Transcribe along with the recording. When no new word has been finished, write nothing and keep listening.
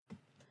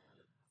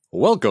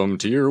Welcome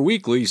to your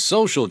weekly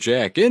Social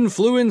Jack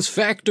Influence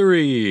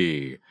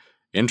Factory.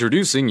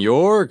 Introducing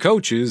your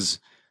coaches,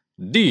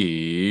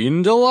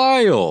 Dean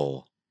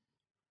Delisle,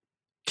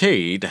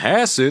 Kate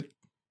Hassett,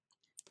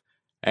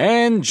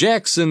 and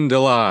Jackson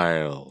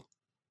Delisle.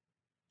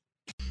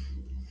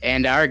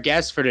 And our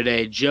guest for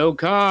today, Joe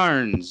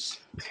Karns.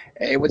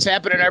 Hey, what's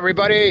happening,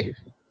 everybody?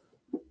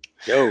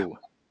 Yo.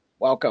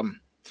 Welcome.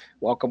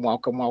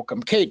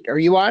 Kate, are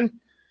you on?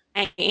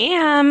 I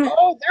am.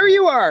 Oh, there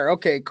you are.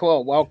 Okay,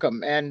 cool.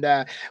 Welcome. And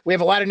we have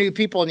a lot of new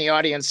people in the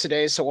audience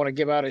today, so I want to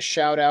give out a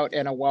shout out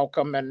and a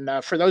welcome.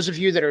 And for those of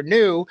you that are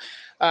new,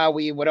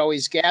 we would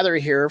always gather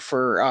here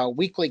for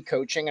weekly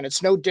coaching, and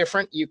it's no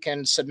different. You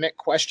can submit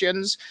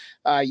questions.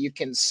 You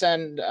can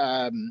send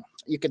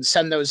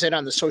those in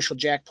on the Social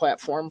Jack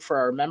platform for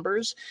our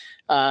members.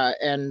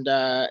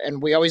 And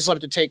we always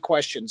love to take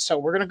questions. So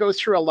we're going to go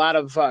through a lot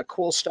of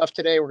cool stuff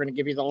today. We're going to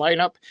give you the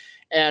lineup.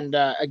 And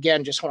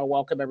again, just want to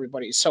welcome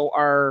everybody. So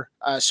our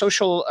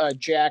Social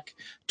Jack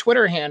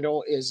Twitter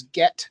handle is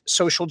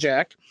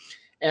 @GetSocialJack.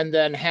 And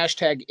then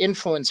hashtag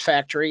Influence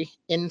Factory.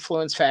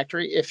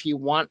 If you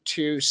want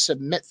to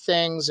submit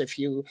things, if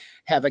you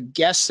have a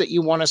guest that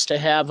you want us to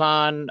have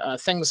on,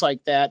 things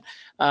like that,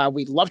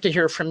 we'd love to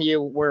hear from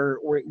you.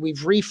 We've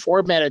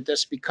reformatted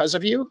this because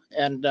of you,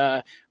 and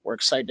we're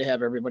excited to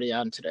have everybody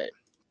on today.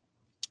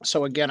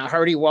 So again, a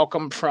hearty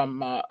welcome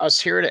from us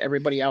here to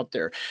everybody out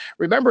there.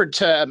 Remember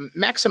to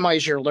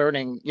maximize your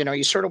learning. You know,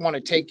 you sort of want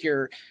to take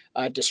your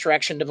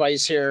distraction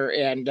device here,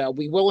 and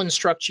we will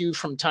instruct you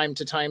from time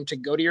to time to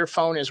go to your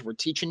phone as we're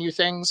teaching you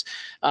things.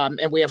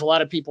 And we have a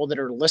lot of people that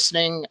are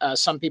listening.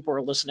 Some people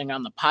are listening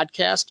on the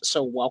podcast,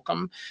 so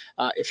welcome.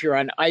 If you're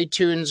on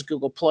iTunes,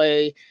 Google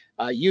Play,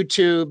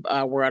 YouTube,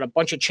 we're on a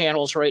bunch of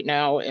channels right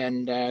now,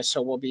 and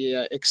so we'll be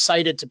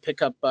excited to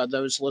pick up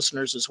those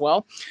listeners as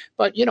well.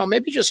 But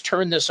maybe just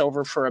turn this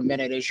over for a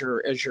minute as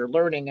you're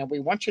learning, and we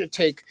want you to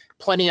take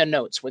plenty of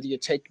notes. Whether you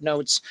take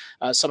notes,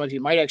 some of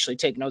you might actually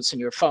take notes in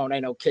your phone.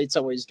 I know Kate's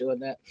always doing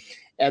that.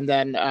 And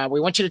then we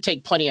want you to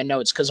take plenty of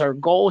notes, because our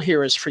goal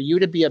here is for you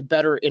to be a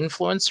better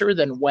influencer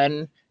than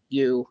when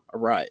you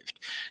arrived.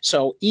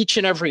 So each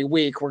and every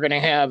week we're going to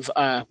have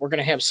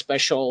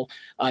special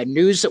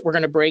news that we're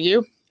going to bring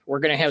you. We're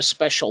going to have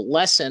special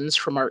lessons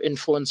from our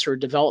influencer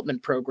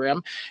development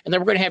program. And then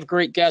we're going to have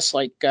great guests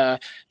like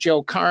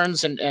Joe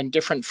Karns and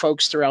different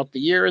folks throughout the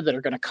year that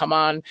are going to come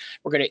on.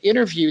 We're going to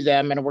interview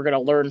them, and we're going to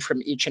learn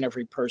from each and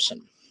every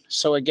person.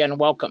 So again,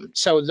 welcome.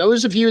 So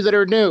those of you that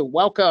are new,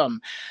 welcome.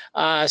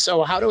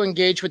 So how to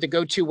engage with the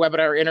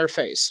GoToWebinar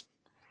interface.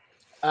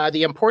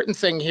 The important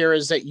thing here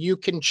is that you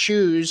can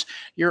choose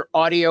your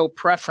audio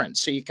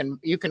preference. So you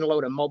can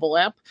load a mobile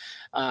app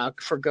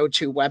for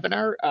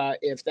GoToWebinar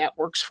if that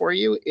works for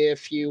you.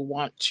 If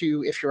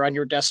you're on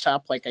your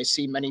desktop, like I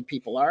see many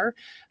people are,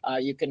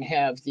 you can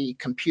have the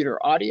computer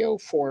audio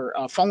for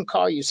a phone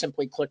call. You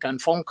simply click on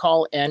phone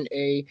call, and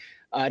a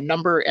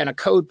number and a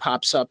code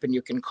pops up, and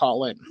you can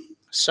call in.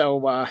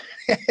 So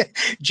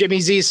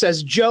Jimmy Z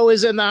says, Joe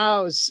is in the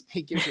house.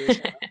 He gives you a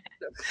shout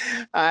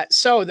out.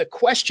 So the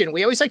question,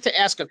 we always like to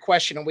ask a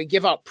question, and we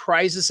give out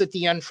prizes at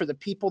the end for the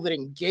people that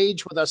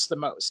engage with us the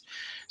most.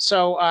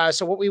 So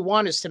what we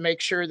want is to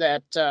make sure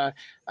that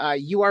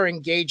you are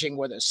engaging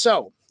with us.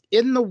 So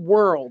in the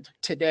world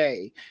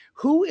today,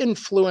 who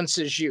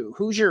influences you?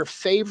 Who's your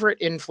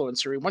favorite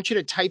influencer? We want you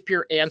to type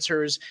your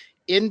answers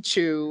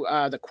into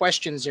the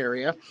questions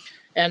area.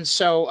 And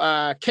so,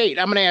 Kate,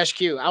 I'm going to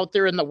ask you, out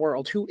there in the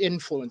world, who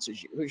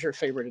influences you? Who's your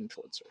favorite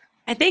influencer?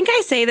 I think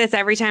I say this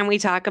every time we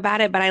talk about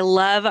it, but I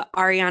love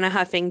Ariana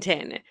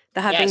Huffington,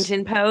 the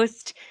Huffington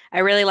Post. I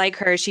really like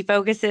her. She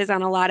focuses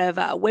on a lot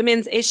of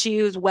women's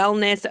issues,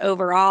 wellness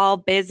overall,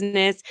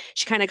 business.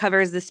 She kind of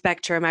covers the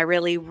spectrum. I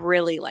really,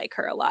 really like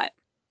her a lot.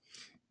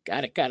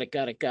 Got it.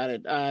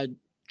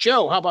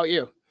 Joe, how about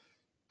you?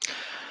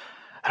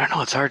 I don't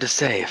know. It's hard to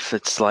say. If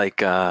it's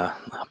like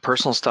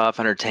personal stuff,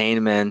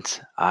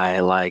 entertainment, I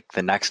like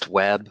the Next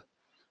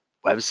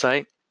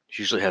website. It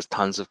usually has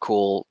tons of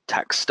cool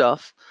tech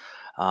stuff.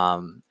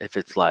 If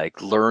it's like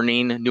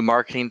learning new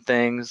marketing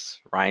things,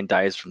 Ryan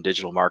Dice from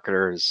Digital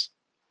Marketer is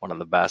one of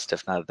the best,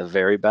 if not the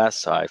very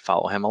best. So I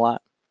follow him a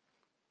lot.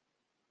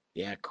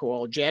 Yeah,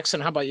 cool. Jackson,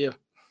 how about you?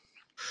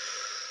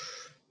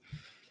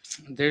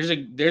 There's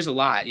a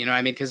lot,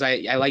 because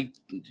I like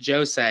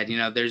Joe said,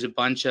 there's a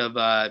bunch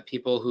of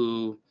people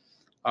who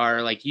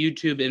are like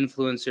YouTube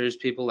influencers,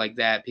 people like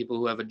that, people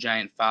who have a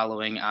giant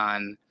following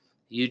on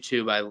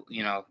YouTube. I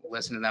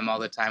listen to them all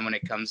the time when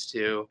it comes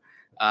to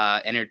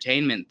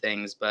entertainment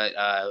things, but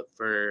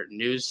for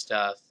news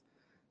stuff,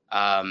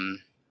 I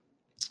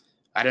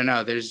don't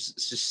know. There's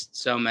just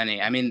so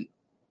many. I mean,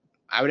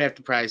 I would have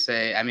to probably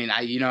say,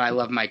 I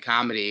love my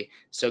comedy.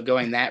 So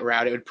going that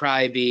route, it would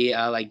probably be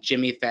like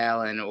Jimmy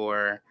Fallon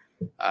or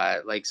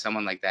like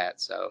someone like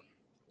that. So.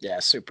 Yeah,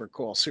 super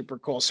cool.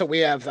 So we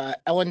have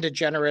Ellen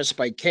DeGeneres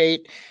by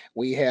Kate.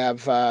 We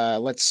have,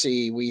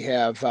 we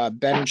have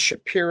Ben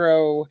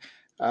Shapiro.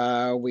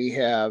 We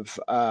have,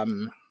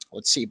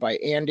 by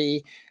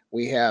Andy.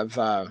 We have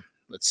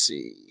let's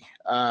see.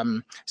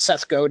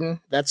 Seth Godin.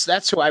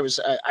 That's who I was.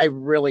 I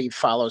really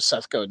follow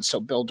Seth Godin. So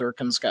Bill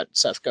Durkin's got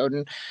Seth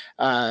Godin.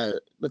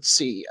 Let's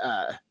see.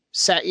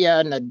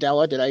 Satya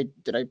Nadella.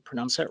 Did I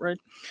pronounce that right?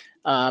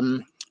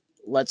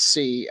 Let's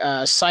see.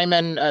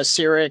 Simon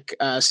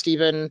Sinek,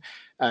 Stephen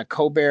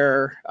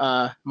Colbert,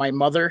 my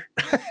mother.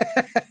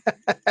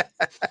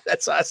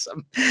 That's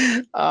awesome.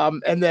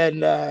 And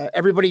then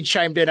everybody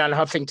chimed in on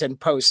Huffington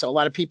Post. So a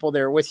lot of people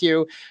there with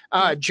you.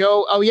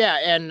 Joe. Oh yeah,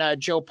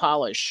 and Joe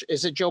Polish.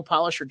 Is it Joe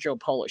Polish or Joe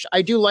Polish?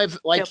 I do like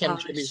him.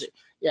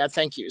 Yeah,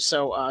 thank you.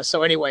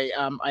 So anyway,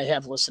 I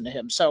have listened to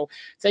him. So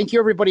thank you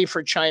everybody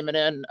for chiming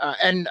in.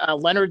 And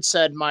Leonard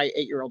said my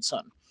 8-year-old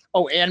son.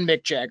 Oh, and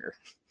Mick Jagger.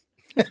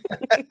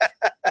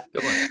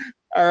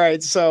 All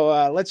right,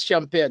 so let's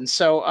jump in.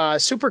 So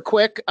super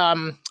quick,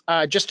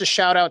 just a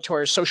shout out to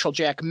our Social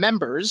Jack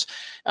members.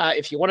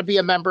 If you want to be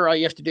a member, all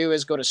you have to do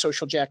is go to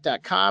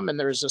socialjack.com, and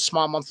there's a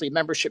small monthly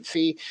membership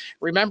fee.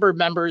 Remember,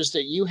 members,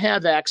 that you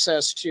have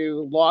access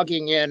to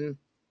logging in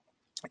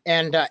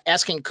and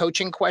asking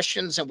coaching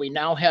questions. And we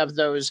now have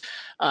those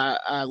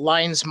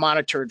lines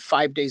monitored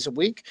 5 days a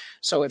week.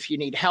 So if you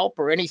need help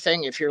or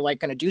anything, if you're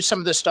like going to do some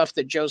of the stuff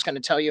that Joe's going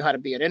to tell you how to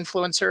be an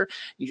influencer,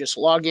 you just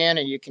log in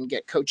and you can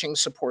get coaching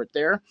support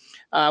there.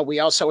 We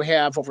also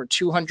have over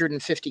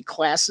 250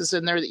 classes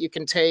in there that you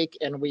can take.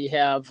 And we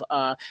have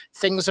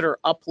things that are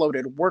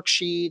uploaded,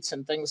 worksheets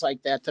and things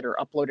like that are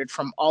uploaded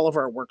from all of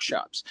our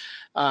workshops.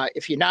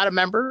 If you're not a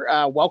member,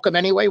 welcome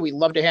anyway. We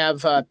love to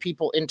have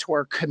people into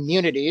our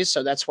community.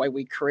 So that's why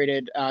we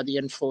created the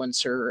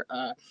influencer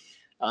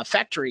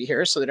factory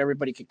here, so that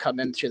everybody could come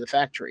in through the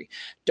factory.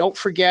 Don't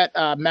forget,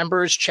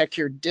 members, check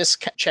your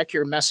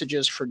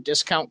messages for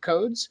discount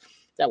codes.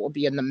 That will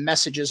be in the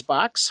messages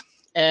box.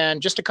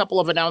 And just a couple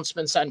of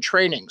announcements on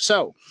training.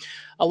 So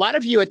a lot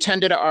of you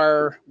attended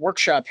our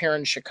workshop here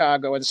in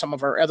Chicago and some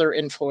of our other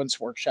influence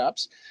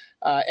workshops.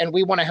 And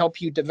we want to help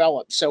you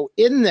develop. So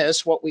in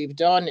this, what we've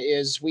done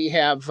is we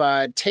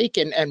have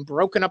taken and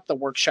broken up the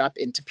workshop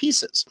into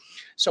pieces.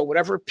 So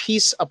whatever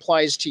piece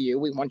applies to you,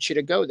 we want you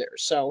to go there.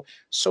 So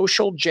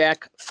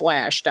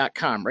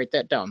socialjackflash.com, write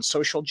that down,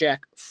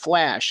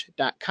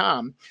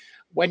 socialjackflash.com.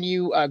 When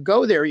you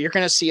go there, you're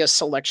going to see a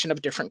selection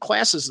of different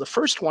classes. The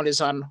first one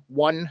is on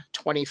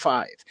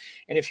 125.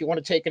 And if you want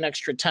to take an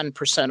extra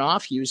 10%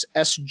 off, use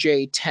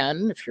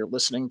SJ10. If you're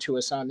listening to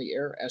us on the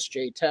air,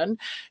 SJ10,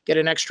 get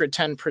an extra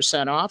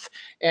 10% off.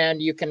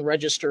 And you can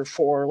register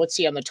for, let's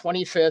see, on the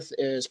 25th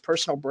is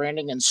personal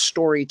branding and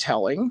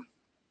storytelling.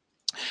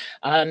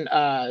 On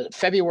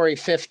February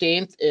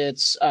 15th,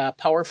 it's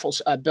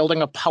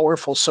building a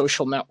powerful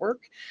social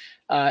network.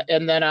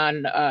 And then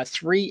on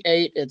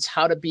 3/8, it's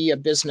how to be a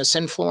business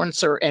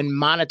influencer and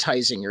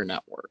monetizing your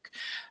network.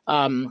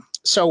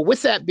 So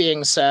with that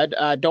being said,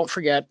 don't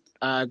forget,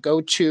 go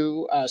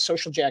to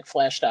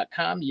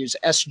socialjackflash.com, use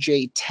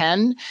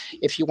SJ10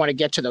 if you want to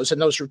get to those.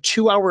 And those are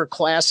 2-hour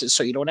classes,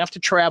 so you don't have to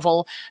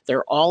travel.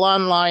 They're all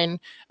online.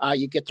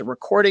 You get the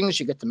recordings,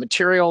 you get the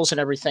materials and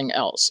everything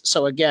else.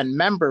 So again,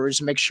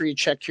 members, make sure you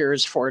check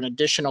yours for an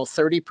additional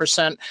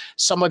 30%.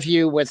 Some of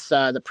you with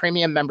the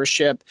premium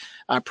membership,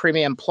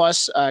 Premium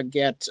Plus,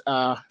 get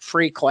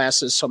free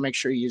classes. So make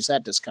sure you use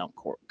that discount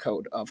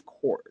code, of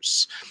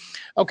course.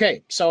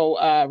 Okay, so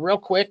real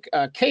quick,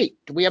 Kate,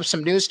 do we have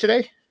some news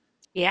today?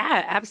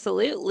 Yeah,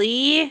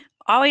 absolutely.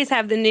 Always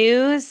have the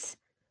news.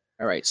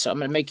 All right, so I'm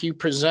going to make you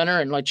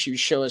presenter and let you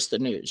show us the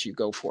news. You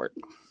go for it.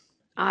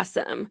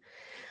 Awesome.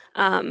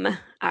 All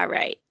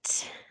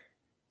right.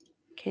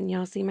 Can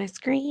y'all see my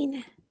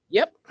screen?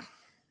 Yep.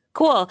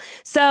 Cool.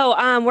 So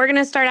we're going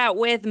to start out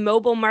with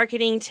mobile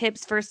marketing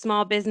tips for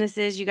small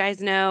businesses. You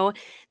guys know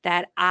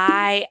that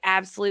I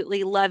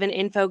absolutely love an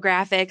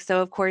infographic.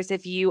 So, of course,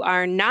 if you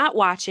are not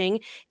watching,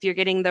 if you're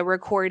getting the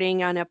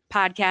recording on a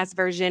podcast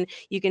version,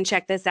 you can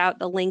check this out.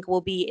 The link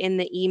will be in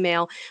the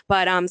email.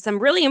 But some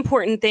really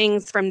important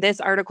things from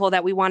this article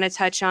that we want to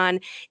touch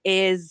on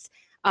is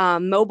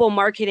mobile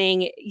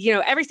marketing. You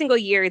know, every single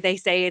year they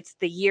say it's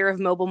the year of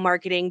mobile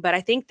marketing, but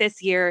I think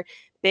this year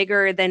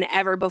bigger than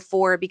ever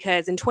before,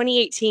 because in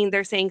 2018,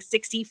 they're saying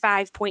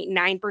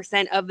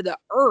 65.9% of the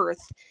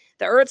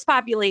Earth's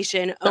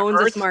population owns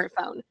a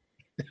smartphone.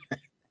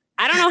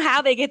 I don't know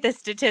how they get this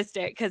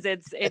statistic, because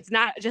it's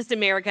not just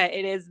America,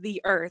 it is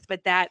the Earth,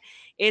 but that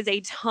is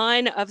a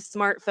ton of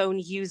smartphone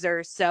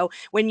users. So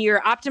when you're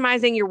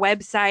optimizing your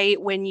website,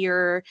 when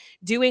you're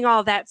doing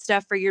all that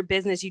stuff for your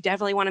business, you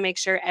definitely want to make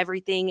sure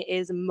everything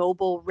is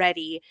mobile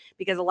ready,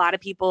 because a lot of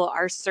people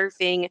are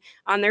surfing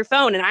on their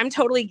phone, and I'm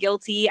totally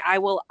guilty. I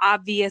will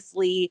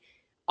obviously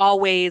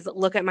always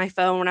look at my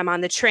phone when I'm on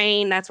the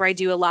train. That's where I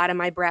do a lot of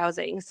my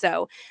browsing.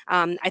 So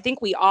I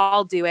think we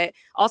all do it.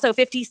 Also,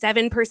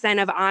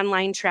 57% of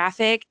online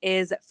traffic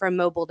is from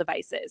mobile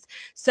devices.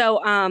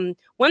 So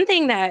one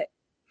thing that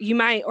you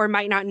might or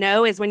might not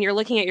know is when you're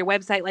looking at your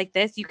website like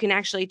this, you can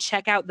actually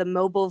check out the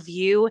mobile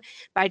view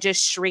by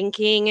just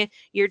shrinking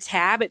your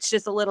tab. It's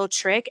just a little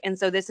trick. And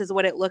so this is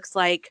what it looks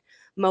like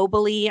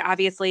mobily.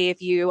 Obviously,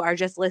 if you are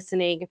just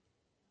listening,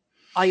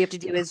 All you have to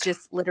do is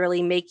just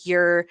literally make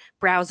your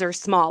browser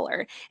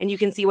smaller, and you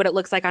can see what it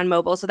looks like on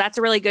mobile. So that's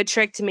a really good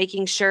trick to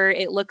making sure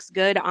it looks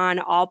good on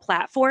all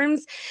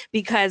platforms,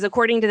 because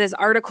according to this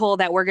article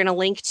that we're going to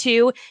link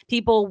to,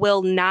 people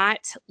will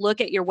not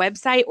look at your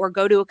website or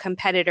go to a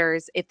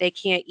competitor's if they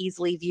can't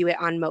easily view it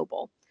on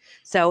mobile.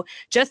 So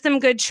just some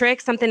good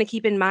tricks, something to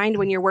keep in mind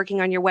when you're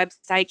working on your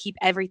website. Keep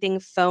everything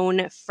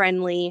phone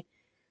friendly.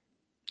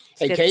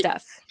 It's Hey, good Kate.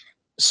 stuff.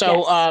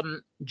 So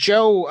Yes.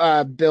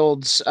 Joe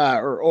builds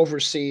or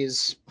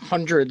oversees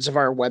hundreds of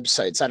our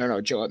websites. I don't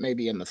know, Joe, it may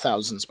be in the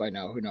thousands by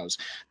now. Who knows?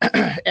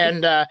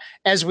 And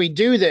as we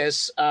do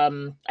this,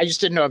 I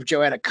just didn't know if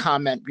Joe had a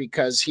comment,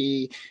 because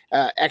he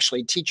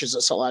actually teaches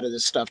us a lot of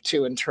this stuff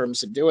too in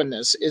terms of doing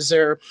this. Is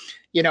there,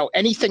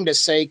 anything to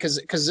say?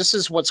 Because this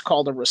is what's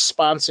called a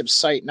responsive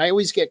site. And I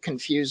always get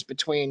confused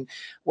between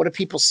what do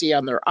people see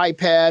on their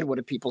iPad? What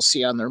do people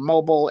see on their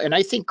mobile? And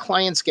I think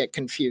clients get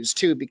confused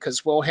too,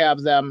 because we'll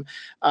have them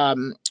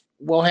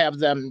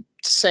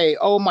say,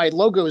 oh, my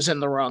logo's in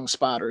the wrong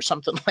spot or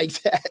something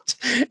like that.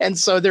 And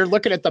so they're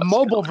looking at the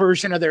mobile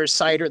version of their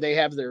site, or they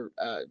have their,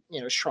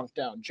 shrunk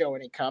down. Joe,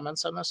 any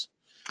comments on this?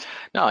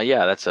 No,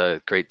 yeah, that's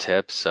a great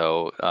tip.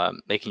 So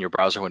making your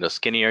browser window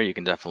skinnier, you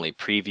can definitely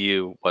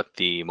preview what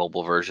the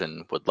mobile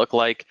version would look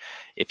like.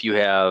 If you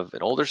have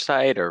an older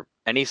site or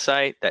any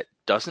site that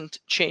doesn't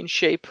change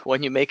shape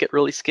when you make it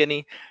really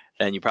skinny,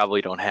 then you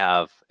probably don't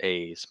have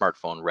a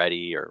smartphone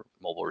ready or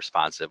mobile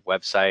responsive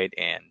website,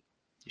 and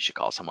you should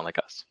call someone like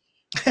us.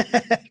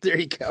 There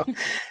you go.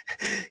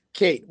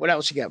 Kate, what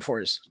else you got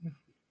for us?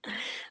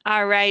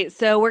 All right.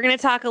 So we're going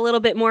to talk a little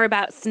bit more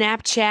about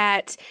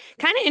Snapchat.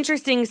 Kind of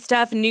interesting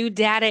stuff, new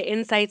data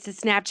insights to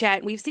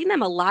Snapchat. We've seen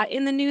them a lot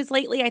in the news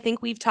lately. I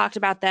think we've talked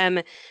about them,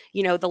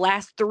 the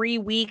last 3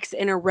 weeks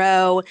in a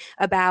row,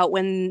 about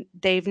when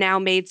they've now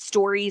made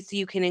stories so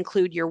you can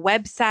include your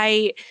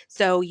website,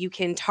 so you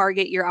can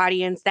target your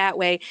audience that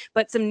way.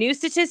 But some new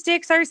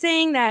statistics are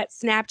saying that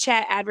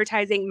Snapchat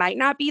advertising might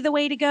not be the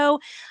way to go.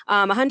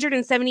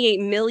 178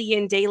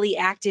 million daily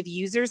active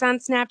users on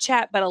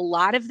Snapchat, but a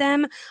lot of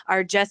them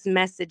are just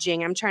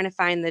messaging. I'm trying to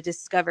find the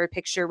Discover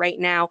picture right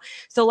now.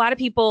 So a lot of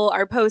people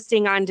are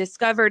posting on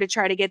Discover to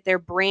try to get their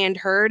brand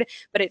heard,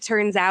 but it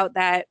turns out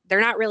that they're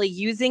not really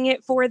using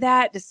it for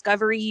that.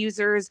 Discovery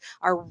users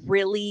are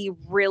really,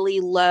 really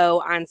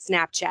low on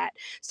Snapchat.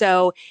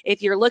 So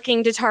if you're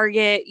looking to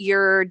target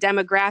your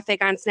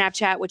demographic on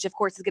Snapchat, which of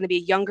course is going to be a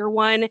younger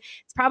one,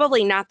 it's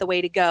probably not the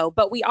way to go.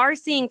 But we are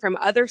seeing from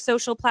other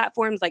social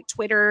platforms like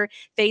Twitter,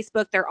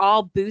 Facebook, they're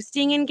all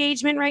boosting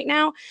engagement right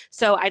now.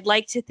 So I'd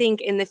like to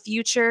think in the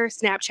future,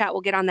 Snapchat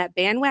will get on that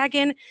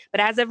bandwagon. But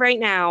as of right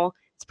now,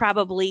 it's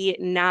probably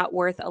not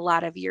worth a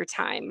lot of your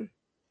time.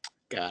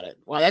 Got it.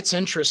 Well, that's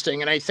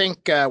interesting. And I think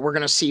we're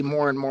going to see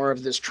more and more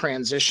of this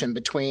transition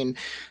between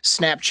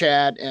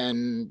Snapchat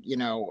and,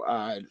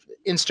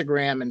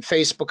 Instagram and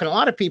Facebook. And a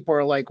lot of people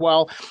are like,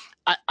 well,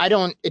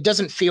 it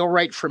doesn't feel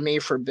right for me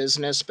for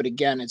business. But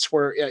again, it's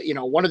where,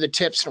 one of the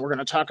tips, and we're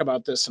going to talk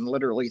about this in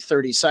literally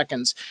 30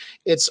 seconds,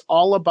 it's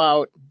all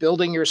about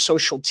building your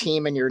social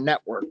team and your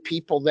network,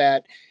 people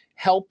that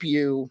help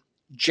you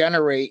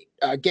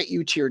get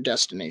you to your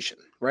destination,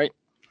 right?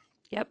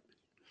 Yep.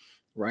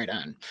 Right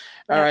on.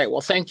 All right.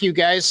 Well, thank you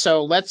guys.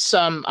 So let's,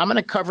 I'm going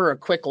to cover a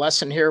quick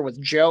lesson here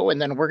with Joe, and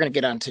then we're going to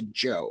get on to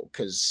Joe,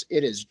 because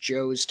it is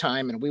Joe's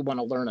time and we want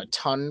to learn a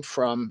ton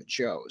from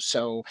Joe.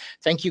 So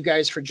thank you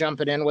guys for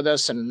jumping in with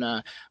us, and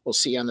we'll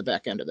see you on the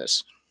back end of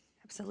this.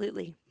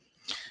 Absolutely.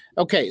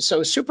 Okay,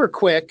 so super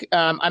quick.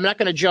 I'm not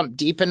going to jump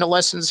deep into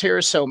lessons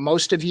here. So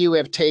most of you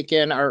have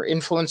taken our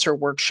influencer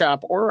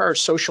workshop or our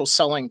social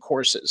selling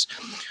courses.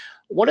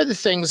 One of the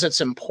things that's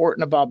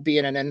important about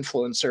being an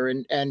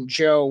influencer, and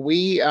Joe,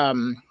 we,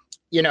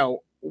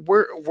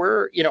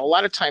 we're, a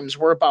lot of times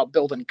we're about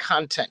building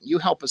content. You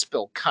help us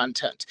build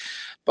content,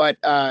 but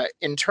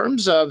in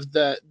terms of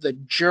the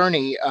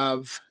journey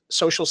of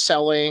social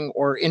selling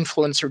or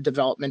influencer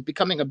development,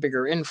 becoming a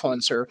bigger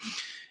influencer,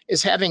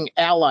 is having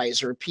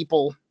allies or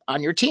people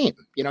on your team,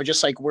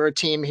 just like we're a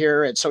team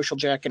here at Social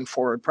Jack and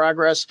Forward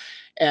Progress.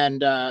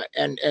 And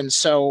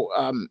so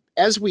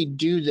as we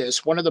do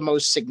this, one of the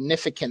most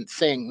significant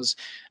things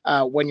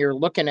when you're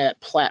looking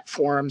at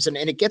platforms, and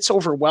it gets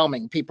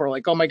overwhelming, people are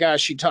like, oh my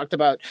gosh, you talked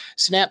about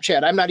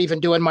Snapchat. I'm not even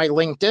doing my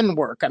LinkedIn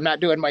work. I'm not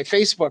doing my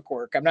Facebook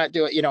work. I'm not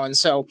doing, and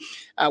so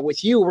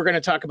with you, we're going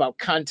to talk about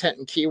content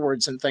and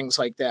keywords and things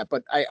like that.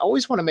 But I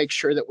always want to make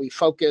sure that we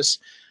focus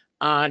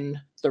on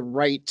the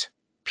right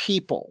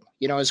people,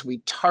 as we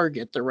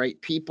target the right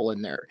people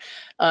in there.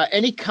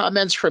 Any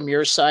comments from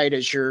your side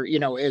as you're,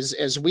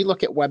 as we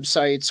look at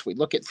websites, we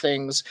look at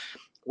things,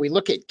 we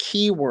look at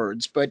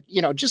keywords, but,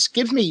 just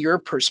give me your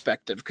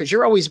perspective, because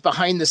you're always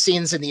behind the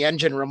scenes in the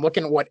engine room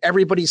looking at what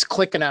everybody's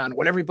clicking on,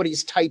 what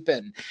everybody's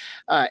typing.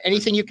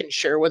 Anything you can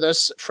share with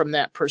us from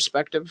that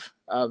perspective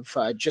of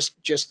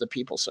just the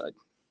people side?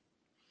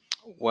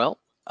 Well,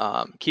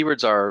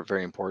 keywords are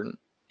very important,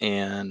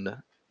 and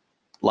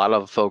a lot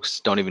of folks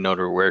don't even know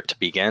where to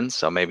begin,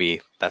 so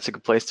maybe that's a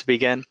good place to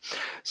begin.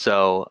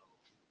 So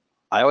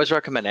I always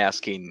recommend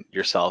asking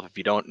yourself, if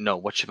you don't know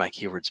what should my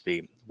keywords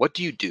be, what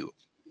do you do?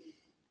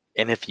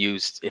 And if you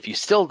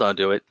still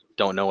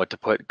don't know what to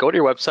put, go to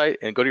your website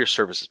and go to your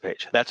services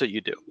page. That's what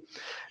you do.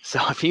 So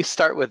if you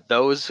start with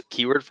those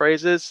keyword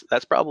phrases,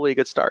 that's probably a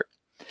good start.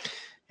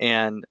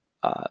 And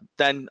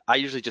then I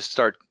usually just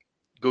start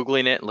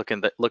Googling it,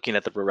 looking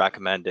at the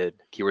recommended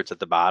keywords at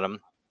the bottom,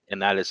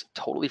 and that is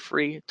totally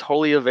free,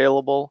 totally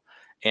available,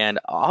 and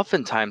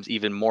oftentimes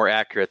even more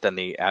accurate than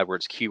the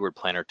AdWords keyword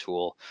planner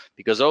tool,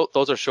 because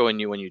those are showing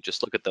you, when you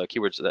just look at the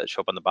keywords that show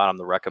up on the bottom,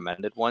 the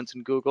recommended ones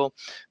in Google,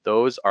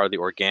 those are the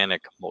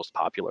organic, most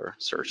popular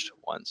searched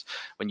ones.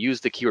 When you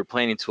use the keyword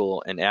planning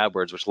tool in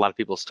AdWords, which a lot of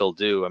people still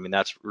do, I mean,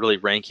 that's really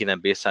ranking them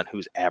based on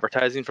who's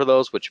advertising for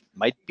those, which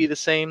might be the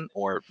same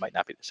or might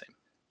not be the same.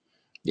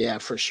 Yeah,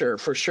 for sure,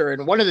 for sure.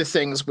 And one of the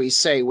things we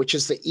say, which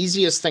is the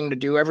easiest thing to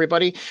do,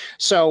 everybody.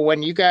 So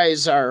when you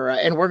guys are,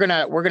 and we're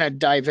gonna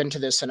dive into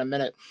this in a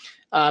minute.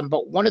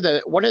 But one of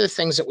the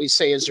things that we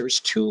say is there's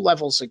two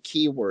levels of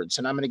keywords,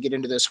 and I'm going to get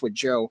into this with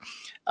Joe.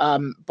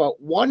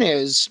 But one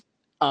is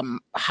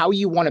how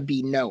you want to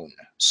be known.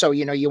 So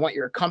you want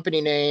your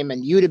company name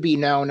and you to be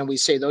known, and we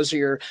say those are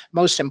your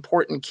most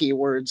important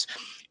keywords.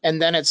 And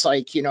then it's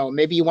like,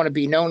 maybe you want to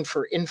be known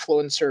for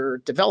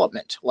influencer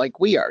development, like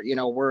we are.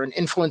 We're an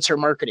influencer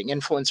marketing,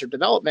 influencer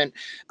development,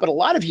 but a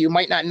lot of you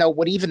might not know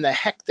what even the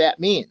heck that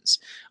means.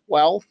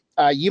 Well,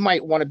 you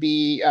might want to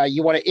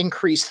you want to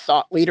increase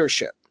thought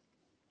leadership.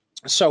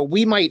 So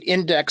we might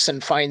index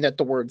and find that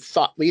the word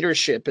thought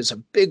leadership is a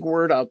big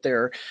word out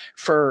there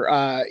for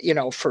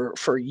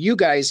for you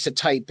guys to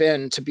type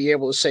in, to be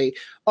able to say,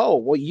 oh,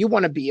 well, you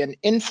want to be an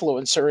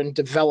influencer and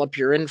develop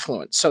your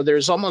influence. So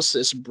there's almost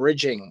this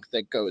bridging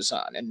that goes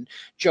on. And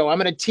Joe, I'm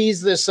going to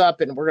tease this up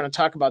and we're going to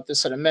talk about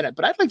this in a minute,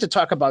 but I'd like to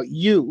talk about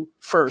you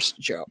first,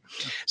 Joe.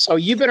 So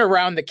you've been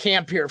around the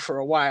camp here for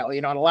a while,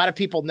 and a lot of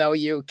people know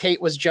you. Kate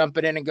was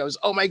jumping in and goes,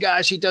 oh my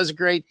gosh, he does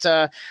great,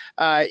 great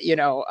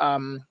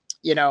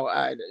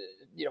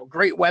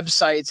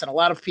websites, and a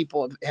lot of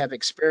people have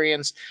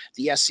experienced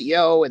the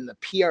SEO and the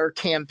PR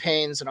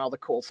campaigns and all the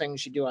cool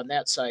things you do on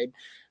that side.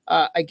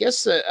 I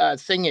guess the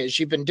thing is,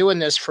 you've been doing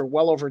this for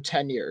well over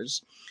 10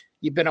 years.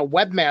 You've been a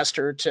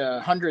webmaster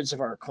to hundreds of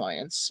our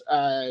clients.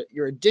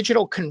 You're a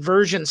digital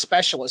conversion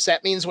specialist.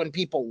 That means when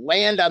people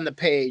land on the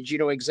page, you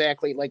know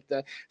exactly like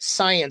the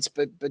science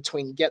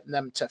between getting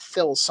them to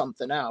fill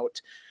something out.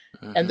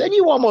 Mm-hmm. And then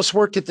you almost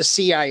worked at the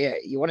CIA.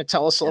 You want to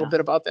tell us a little bit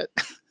about that?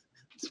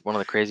 It's one of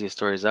the craziest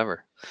stories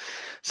ever.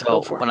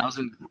 So when I was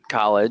in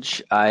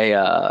college,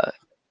 I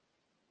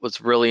was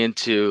really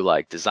into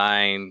like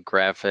design,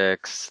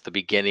 graphics, the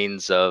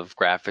beginnings of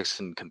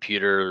graphics and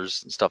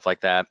computers and stuff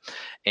like that.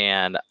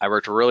 And I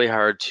worked really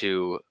hard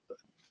to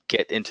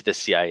get into the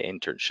CIA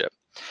internship.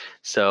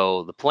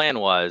 So the plan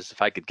was,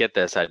 if I could get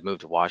this, I'd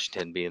move to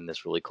Washington, be in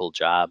this really cool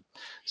job.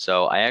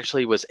 So I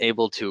actually was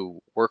able to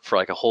work for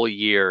like a whole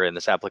year in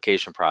this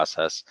application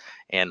process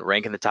and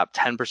rank in the top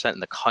 10%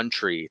 in the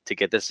country to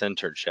get this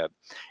internship.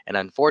 And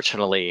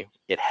unfortunately,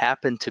 it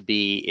happened to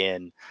be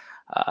in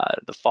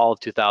the fall of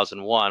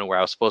 2001, where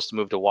I was supposed to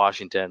move to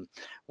Washington.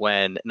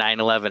 When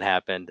 9/11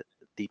 happened,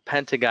 the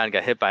Pentagon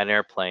got hit by an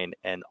airplane,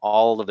 and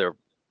all of their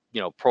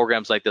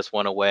programs like this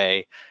went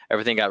away.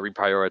 Everything got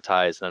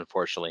reprioritized, and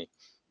unfortunately,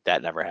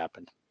 that never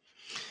happened.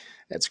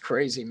 That's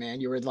crazy,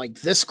 man. You were like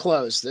this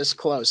close,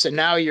 and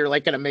now you're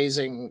like an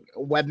amazing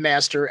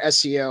webmaster,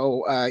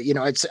 SEO.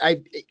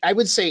 I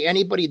would say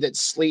anybody that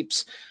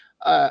sleeps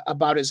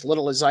about as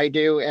little as I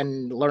do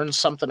and learns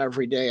something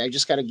every day, I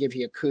just got to give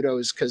you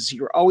kudos, because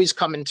you're always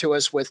coming to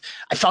us with,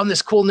 I found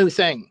this cool new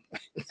thing.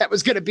 That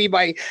was going to be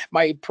my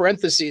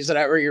parentheses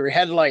or your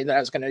headline that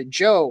I was going to,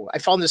 Joe, I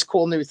found this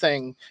cool new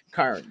thing,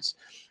 Karns.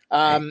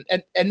 And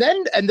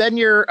then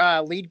your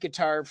lead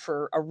guitar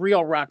for a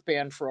real rock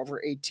band for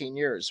over 18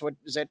 years. What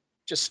is that?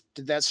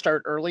 Did that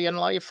start early in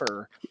life,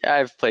 or? Yeah,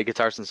 I've played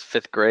guitar since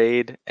 5th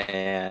grade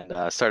and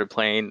started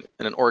playing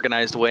in an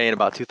organized way in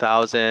about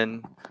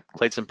 2000.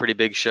 Played some pretty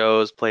big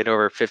shows, played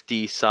over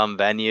 50 some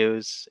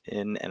venues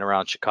in and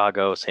around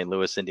Chicago, St.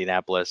 Louis,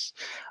 Indianapolis,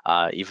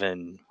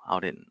 even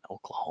out in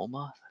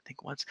Oklahoma, I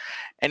think once.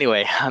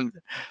 Anyway, I'm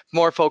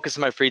more focused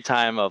in my free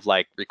time of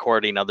like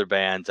recording other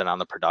bands and on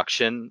the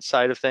production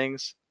side of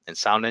things and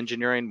sound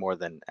engineering more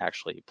than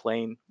actually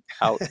playing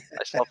out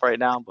myself right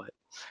now. But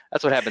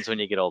that's what happens when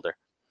you get older.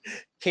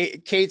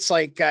 Kate's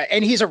like,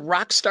 and he's a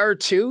rock star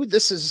too.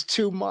 This is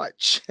too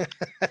much.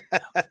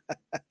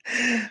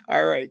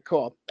 All right,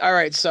 cool. All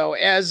right, so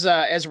as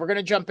we're going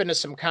to jump into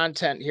some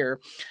content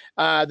here,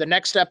 the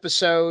next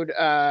episode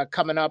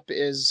coming up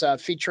is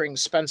featuring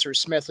Spencer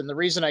Smith, and the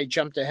reason I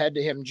jumped ahead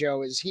to him,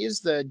 Joe, is he is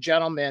the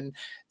gentleman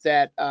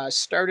that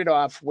started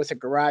off with a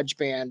garage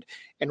band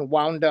and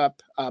wound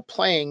up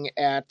playing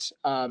at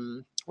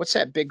what's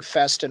that big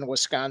fest in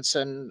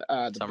Wisconsin?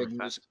 The big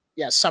music.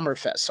 Yeah,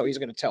 Summerfest. So he's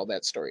going to tell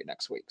that story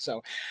next week.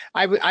 So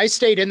I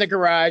stayed in the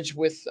garage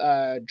with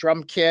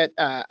drum kit.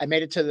 I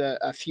made it to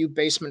a few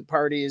basement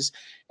parties,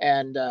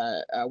 and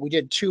we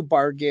did 2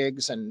 bar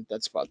gigs, and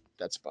that's about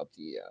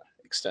the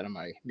extent of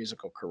my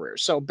musical career.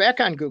 So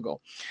back on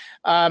Google.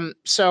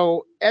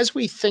 So as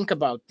we think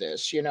about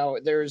this,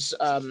 there's,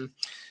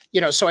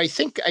 so I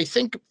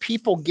think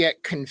people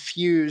get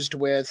confused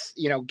with,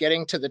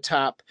 getting to the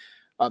top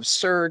of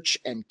search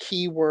and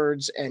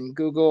keywords and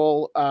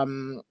Google.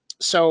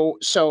 So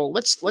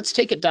let's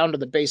take it down to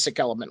the basic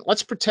element.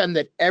 Let's pretend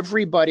that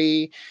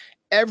everybody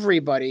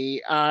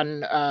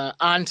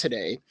on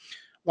today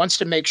wants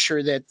to make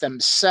sure that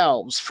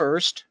themselves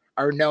first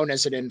are known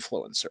as an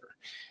influencer.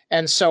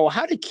 And so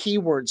how do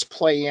keywords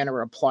play in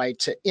or apply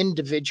to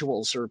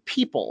individuals or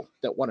people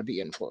that want to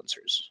be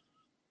influencers?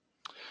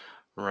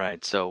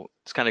 Right. So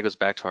this kind of goes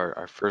back to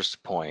our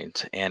first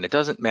point. And it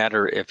doesn't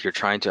matter if you're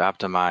trying to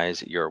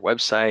optimize your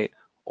website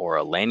or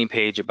a landing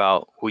page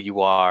about who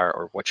you are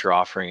or what you're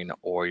offering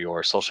or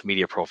your social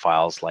media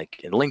profiles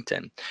like in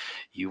LinkedIn.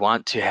 You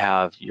want to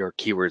have your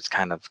keywords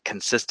kind of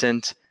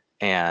consistent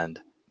and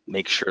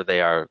make sure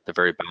they are the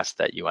very best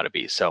that you want to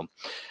be. So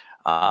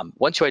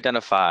once you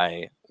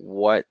identify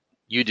what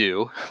you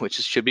do, which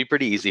should be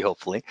pretty easy,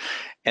 hopefully,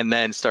 and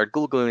then start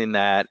Googling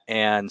that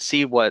and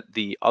see what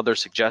the other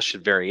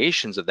suggested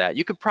variations of that,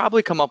 you could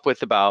probably come up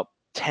with about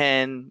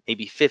 10,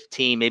 maybe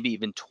 15, maybe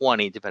even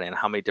 20, depending on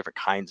how many different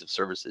kinds of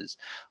services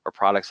or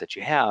products that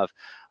you have,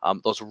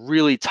 those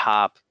really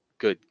top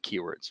good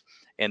keywords.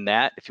 And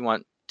that, if you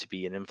want to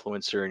be an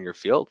influencer in your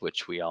field,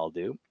 which we all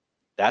do,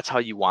 that's how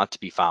you want to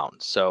be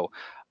found. So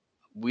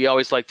we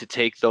always like to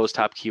take those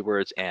top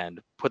keywords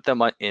and put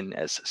them in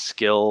as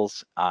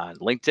skills on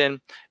LinkedIn,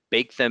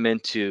 bake them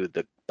into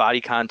the body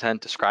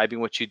content describing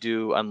what you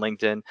do on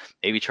LinkedIn,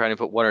 maybe try to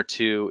put one or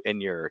two in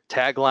your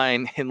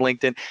tagline in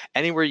LinkedIn,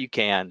 anywhere you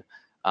can,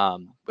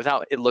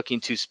 without it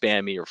looking too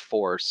spammy or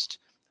forced,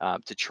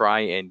 to try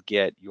and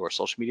get your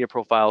social media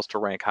profiles to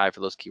rank high for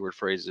those keyword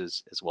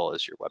phrases as well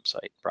as your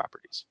website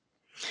properties.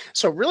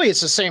 So really, it's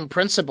the same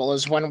principle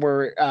as when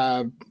we're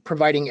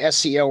providing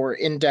SEO or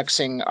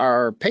indexing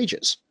our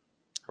pages.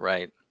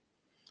 Right.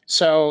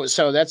 So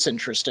that's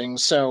interesting.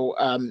 So,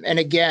 and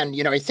again,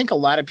 I think a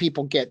lot of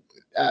people get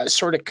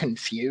sort of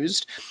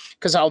confused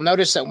because I'll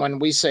notice that when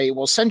we say,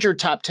 well, send your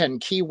top 10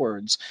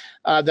 keywords,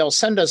 they'll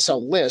send us a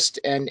list.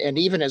 And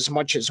even as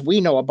much as we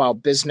know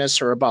about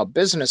business or about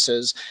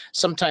businesses,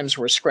 sometimes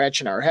we're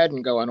scratching our head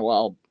and going,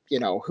 well,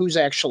 who's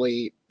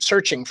actually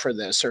searching for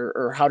this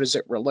or how does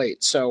it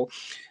relate? So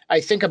I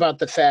think about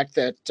the fact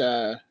that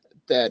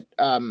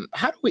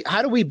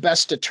how do we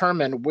best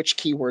determine which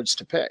keywords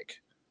to pick?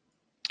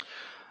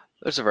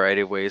 There's a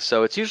variety of ways.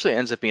 So it usually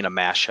ends up being a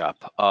mashup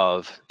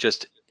of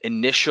just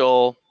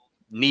initial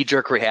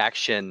knee-jerk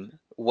reaction,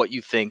 what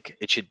you think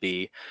it should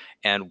be.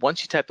 And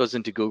once you type those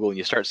into Google and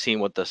you start seeing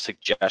what the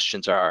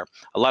suggestions are,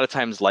 a lot of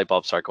times light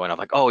bulbs start going off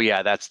like, oh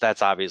yeah,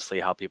 that's obviously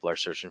how people are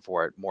searching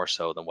for it, more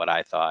so than what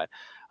I thought.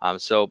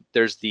 So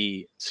there's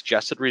the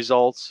suggested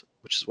results,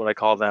 which is what I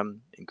call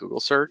them in Google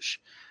search,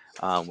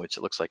 which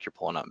it looks like you're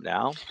pulling up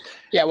now.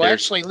 Yeah, well,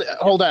 actually,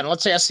 hold on.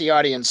 Let's ask the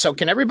audience. So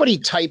can everybody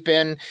type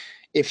in,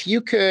 if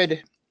you could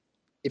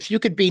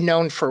be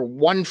known for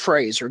one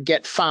phrase or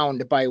get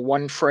found by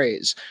one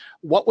phrase,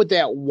 what would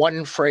that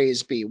one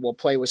phrase be? We'll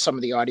play with some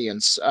of the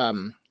audience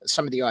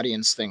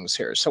things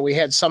here. So we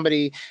had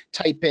somebody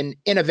type in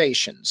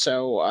innovation.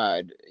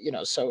 So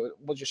so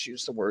we'll just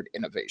use the word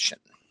innovation.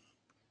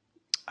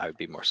 I would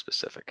be more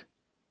specific.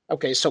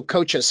 Okay, so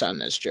coach us on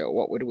this, Joe.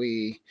 What would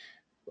we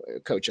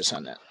coach us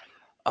on that?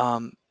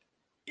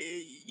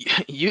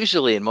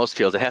 Usually in most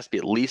fields, it has to be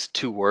at least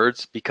 2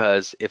 words,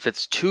 because if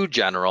it's too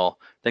general,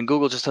 then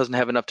Google just doesn't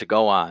have enough to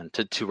go on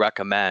to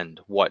recommend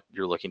what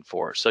you're looking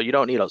for. So you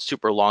don't need a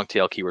super long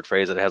tail keyword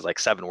phrase that has like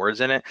 7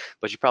 words in it,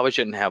 but you probably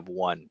shouldn't have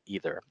one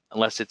either,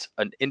 unless it's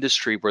an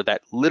industry where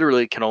that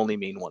literally can only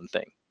mean one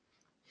thing.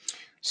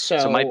 So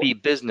it might be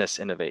business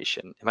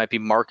innovation. It might be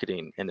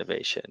marketing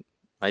innovation.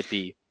 It might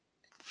be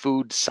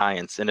food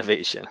science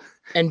innovation.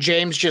 And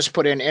James just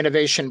put in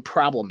innovation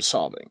problem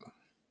solving.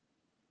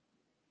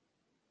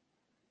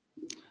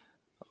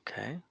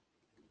 Okay.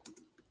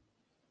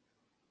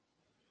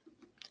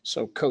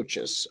 So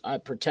coaches, I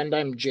pretend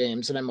I'm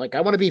James and I'm like, I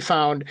want to be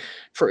found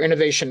for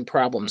innovation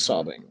problem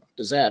solving.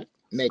 Does that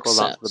make sense?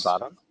 Scroll down to the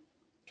bottom.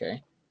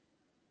 Okay.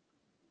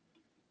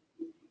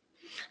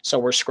 So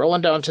we're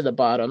scrolling down to the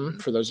bottom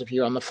for those of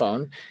you on the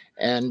phone,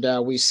 and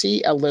we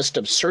see a list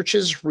of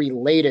searches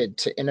related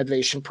to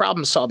innovation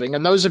problem solving.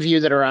 And those of you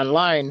that are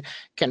online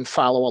can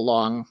follow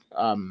along.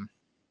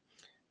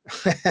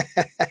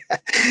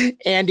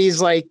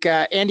 Andy's like,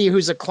 Andy,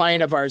 who's a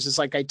client of ours, is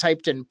like, I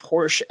typed in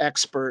Porsche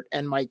expert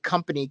and my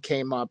company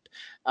came up.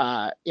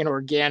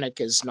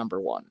 Inorganic is number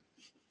 1.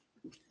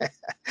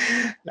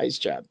 Nice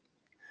job.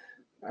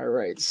 All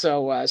right.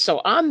 So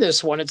on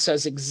this one, it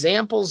says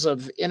examples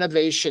of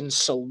innovation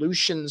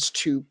solutions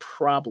to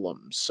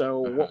problems. So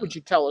what would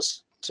you tell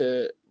us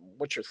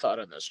what's your thought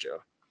on this, Joe?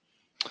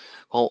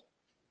 Well,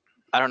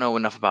 I don't know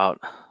enough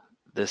about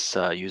this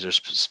user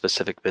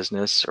specific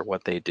business or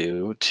what they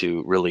do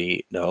to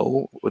really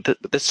know.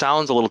 This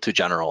sounds a little too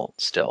general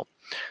still.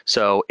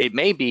 So it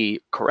may be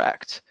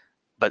correct,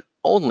 but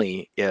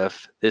only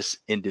if this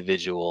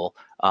individual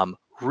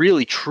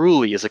really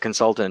truly is a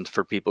consultant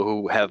for people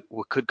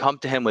who could come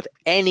to him with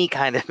any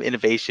kind of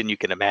innovation you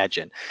can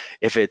imagine.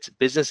 If it's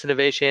business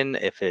innovation,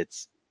 if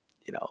it's,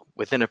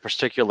 within a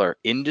particular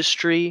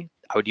industry,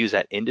 I would use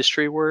that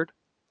industry word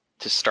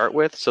to start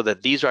with so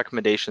that these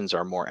recommendations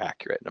are more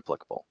accurate and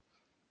applicable.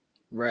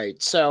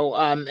 Right. So,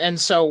 and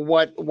so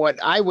what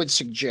I would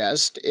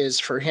suggest is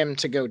for him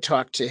to go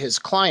talk to his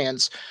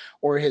clients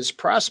or his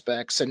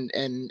prospects,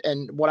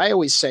 and what I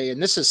always say,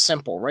 and this is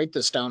simple, write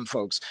this down,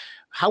 folks.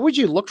 How would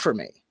you look for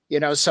me?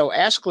 So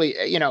ask, uh,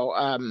 you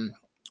know,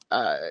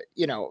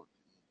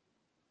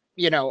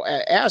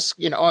 ask,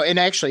 and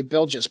actually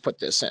Bill just put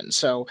this in.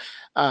 So,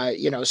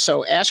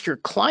 so ask your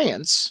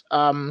clients,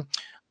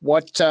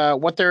 what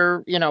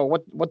they're,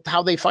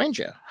 how they find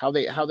you, how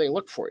they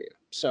look for you.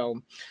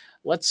 So,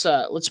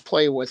 let's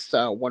play with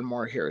one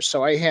more here.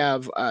 So I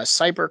have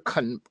cyber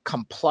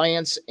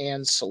compliance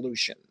and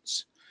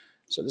solutions.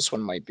 So this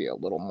one might be a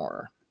little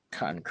more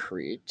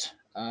concrete.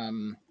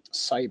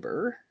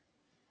 Cyber.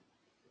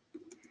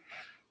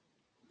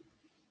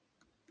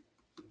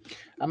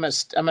 I'm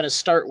gonna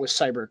start with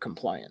cyber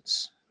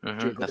compliance. Do you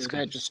agree That's with good.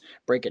 that? Just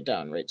break it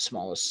down, right?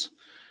 Smallest.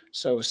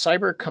 So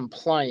cyber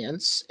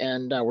compliance,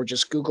 and we're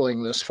just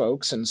Googling this,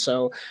 folks. And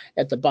so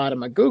at the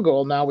bottom of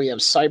Google, now we have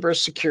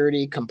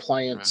cybersecurity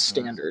compliance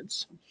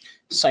standards,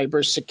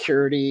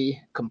 cybersecurity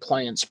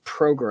compliance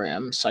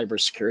program,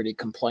 cybersecurity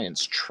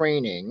compliance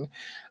training.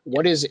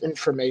 What is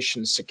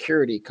information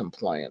security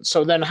compliance?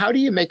 So then how do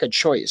you make a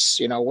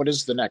choice? What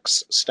is the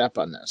next step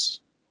on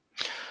this?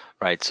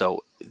 Right.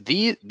 So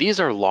these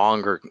are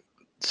longer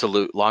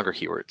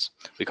keywords.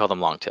 We call them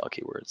long tail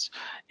keywords.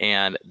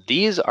 And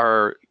these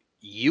are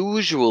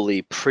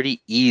usually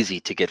pretty easy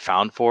to get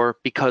found for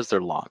because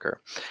they're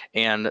longer.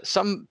 And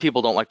some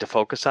people don't like to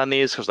focus on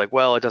these because, like,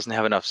 well, it doesn't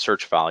have enough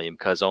search volume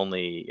because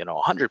only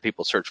 100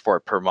 people search for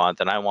it per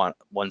month, and I want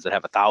ones that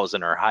have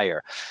 1,000 or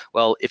higher.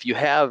 Well, if you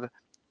have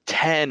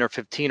 10 or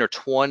 15 or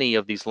 20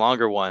 of these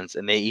longer ones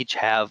and they each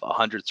have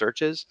 100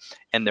 searches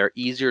and they're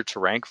easier to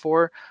rank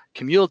for,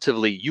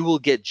 cumulatively you will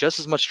get just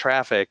as much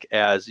traffic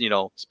as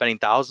spending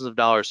thousands of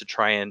dollars to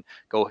try and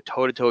go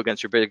toe to toe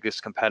against your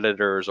biggest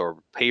competitors or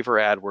pay for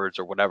AdWords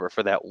or whatever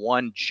for that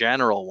one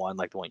general one,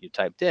 like the one you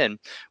typed in,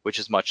 which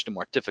is much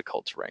more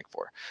difficult to rank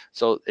for.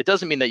 So it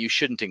doesn't mean that you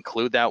shouldn't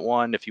include that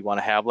one if you want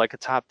to have like a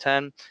top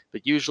 10,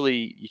 but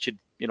usually you should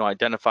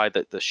identify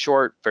the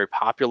short, very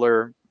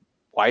popular,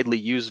 widely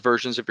used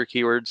versions of your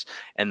keywords,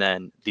 and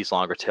then these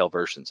longer tail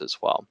versions as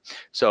well.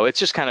 So it's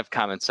just kind of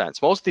common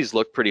sense. Most of these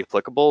look pretty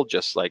applicable,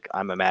 just like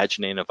I'm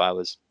imagining if I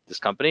was this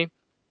company,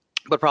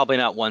 but probably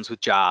not ones with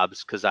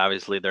jobs, because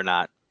obviously they're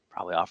not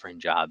probably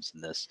offering jobs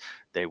in this.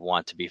 They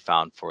want to be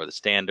found for the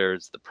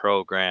standards, the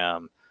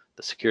program,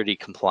 the security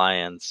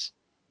compliance,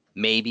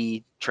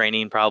 maybe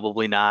training,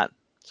 probably not.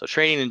 So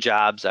training and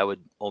jobs, I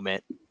would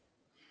omit.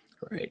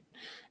 Right.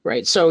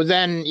 Right. So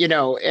then,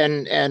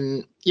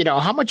 and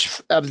how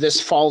much of this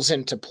falls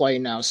into play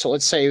now? So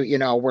let's say,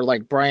 we're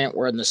like Bryant,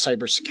 we're in the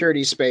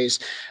cybersecurity space.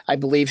 I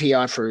believe he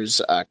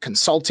offers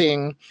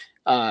consulting,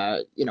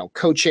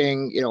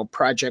 coaching,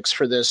 projects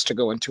for this to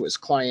go into his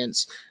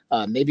clients,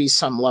 maybe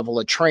some level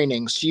of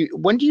training. So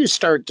when do you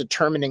start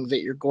determining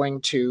that you're going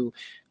to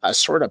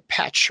sort of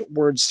patch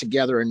words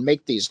together and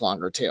make these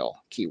longer tail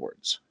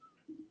keywords?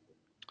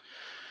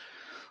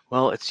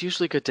 Well, it's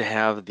usually good to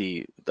have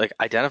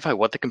identify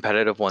what the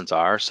competitive ones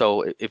are.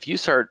 So if you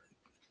start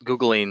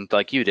Googling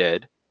like you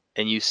did,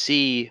 and you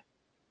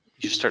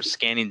start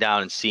scanning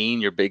down and seeing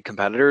your big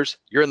competitors,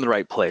 you're in the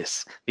right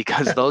place,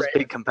 because those Right.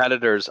 big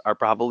competitors are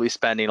probably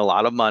spending a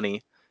lot of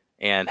money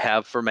and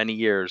have for many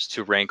years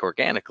to rank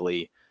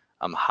organically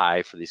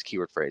high for these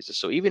keyword phrases.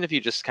 So even if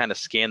you just kind of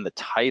scan the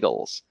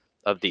titles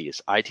of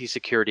these, IT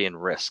security and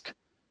risk,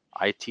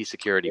 IT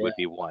security would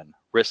be one,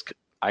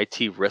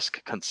 IT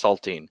risk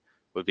consulting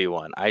would be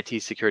one,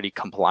 IT security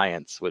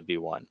compliance would be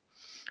one.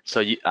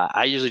 So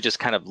I usually just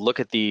kind of look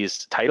at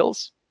these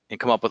titles and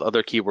come up with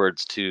other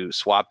keywords to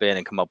swap in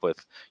and come up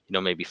with,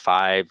 maybe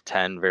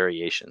 5-10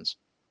 variations.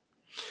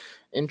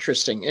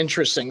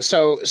 Interesting.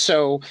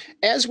 So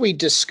as we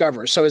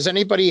discover, so does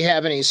anybody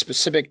have any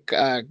specific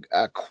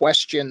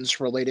questions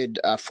related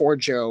for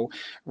Joe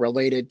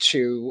related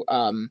to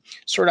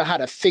sort of how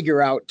to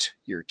figure out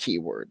your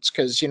keywords?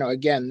 Because,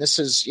 again, this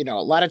is, a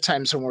lot of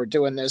times when we're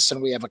doing this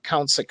and we have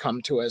accounts that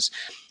come to us,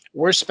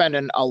 we're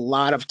spending a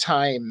lot of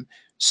time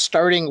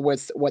starting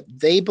with what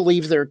they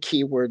believe their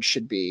keyword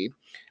should be.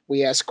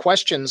 We ask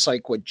questions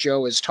like what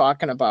Joe is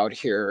talking about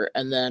here,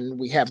 and then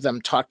we have them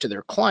talk to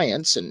their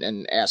clients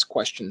and ask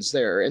questions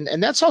there.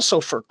 And that's also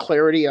for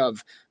clarity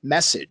of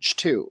message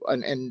too.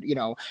 And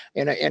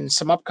in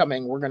some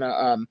upcoming, we're going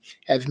to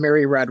have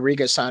Mary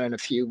Rodriguez on in a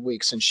few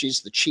weeks, and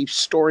she's the chief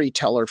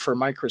storyteller for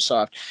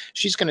Microsoft.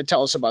 She's going to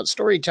tell us about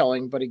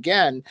storytelling, but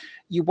again,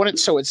 you want it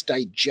so it's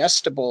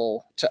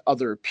digestible to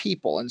other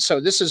people. And so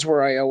this is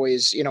where I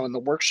always, in the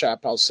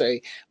workshop, I'll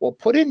say, well,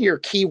 put in your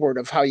keyword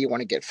of how you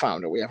want to get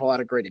found. And we have a lot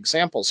of great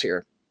examples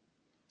here.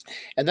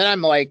 And then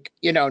I'm like,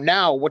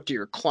 now what do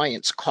your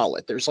clients call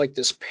it? There's like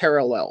this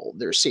parallel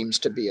there seems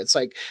to be. It's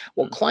like,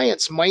 well,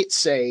 clients might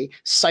say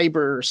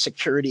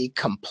cybersecurity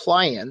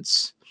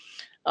compliance,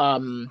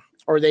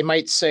 or they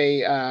might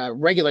say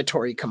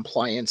regulatory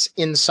compliance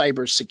in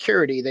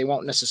cybersecurity. They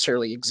won't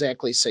necessarily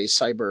exactly say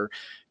cyber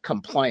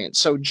compliance.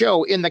 So,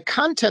 Joe, in the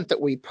content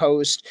that we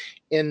post,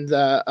 in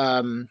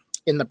the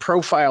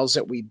profiles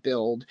that we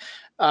build,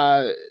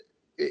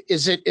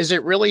 is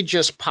it really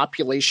just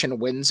population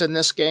wins in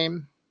this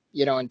game?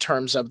 In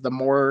terms of the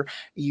more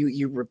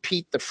you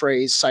repeat the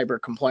phrase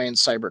cyber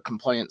compliance, cyber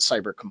compliance,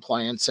 cyber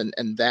compliance,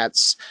 and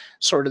that's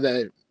sort of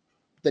the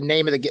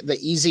name of the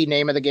easy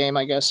name of the game,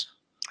 I guess.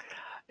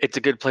 It's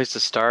a good place to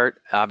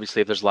start.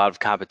 Obviously, if there's a lot of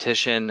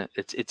competition,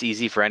 it's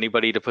easy for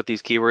anybody to put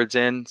these keywords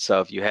in.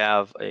 So if you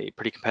have a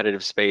pretty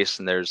competitive space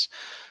and there's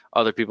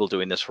other people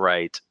doing this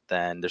right,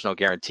 then there's no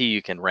guarantee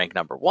you can rank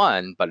number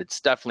one, but it's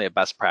definitely a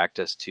best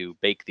practice to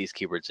bake these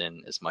keywords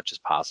in as much as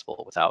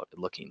possible without it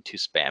looking too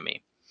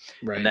spammy.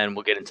 Right. And then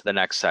we'll get into the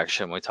next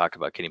section when we talk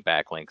about getting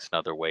backlinks and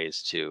other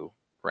ways to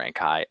rank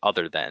high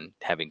other than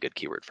having good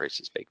keyword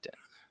phrases baked in.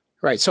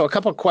 Right. So a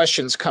couple of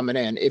questions coming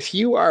in. If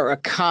you are a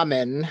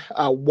common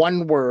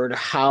one word,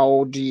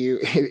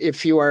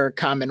 if you are a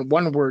common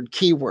one word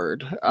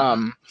keyword,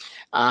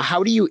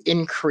 how do you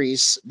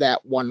increase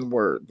that one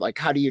word? Like,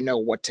 how do you know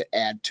what to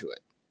add to it?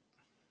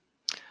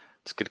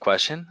 It's a good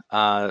question.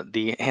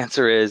 The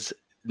answer is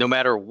no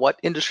matter what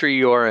industry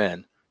you are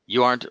in,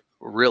 you aren't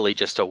really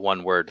just a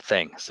one word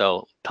thing.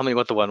 So tell me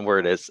what the one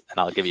word is, and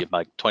I'll give you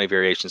like 20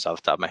 variations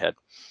off the top of my head.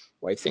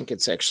 Well, I think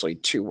it's actually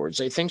two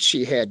words. I think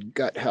she had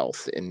gut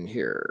health in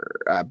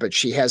here, but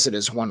she has it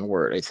as one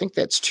word. I think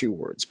that's two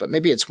words, but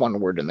maybe it's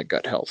one word in the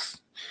gut health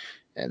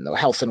and the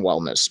health and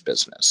wellness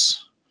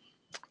business.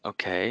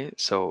 Okay,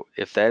 so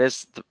if that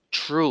is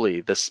truly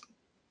this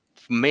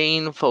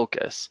main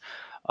focus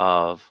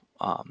of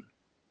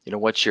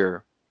what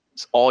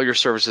all your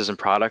services and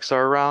products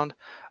are around,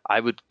 I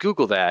would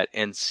Google that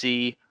and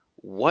see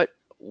what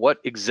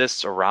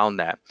exists around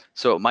that.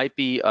 So it might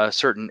be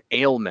certain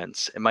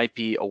ailments. It might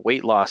be a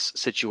weight loss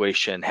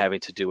situation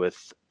having to do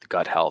with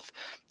gut health.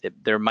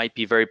 There might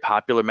be very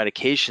popular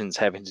medications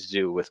having to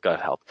do with gut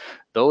health.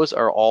 Those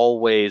are all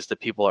ways that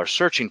people are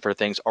searching for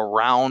things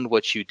around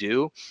what you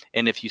do.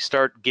 And if you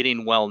start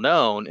getting well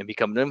known and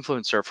become an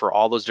influencer for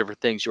all those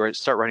different things, you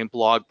start writing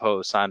blog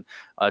posts on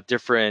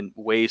different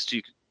ways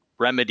to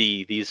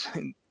remedy these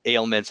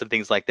ailments and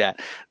things like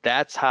that.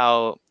 That's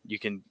how you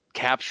can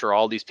capture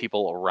all these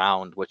people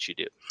around what you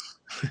do.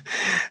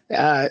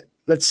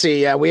 Let's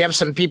see. We have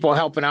some people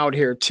helping out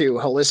here too.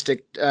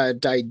 Holistic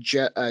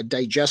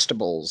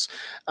digestibles,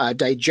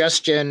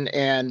 digestion,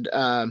 and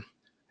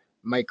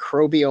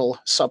microbial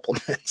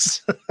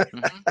supplements.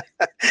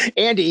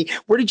 Andy,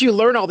 where did you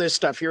learn all this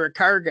stuff? You're a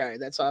car guy.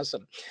 That's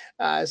awesome.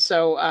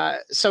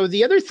 So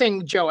the other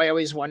thing, Joe, I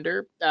always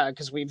wonder,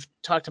 because we've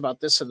talked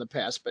about this in the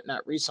past, but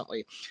not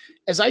recently.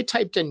 As I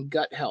typed in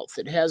gut health,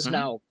 it has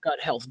now gut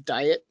health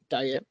diet,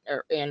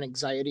 and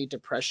anxiety,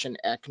 depression,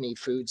 acne,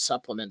 food,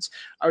 supplements.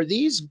 Are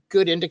these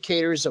good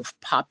indicators of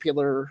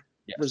popular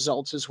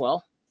results as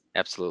well?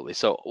 Absolutely.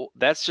 So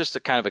that's just a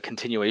kind of a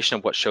continuation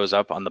of what shows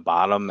up on the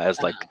bottom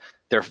as like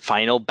their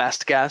final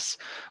best guess.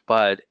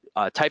 But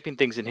typing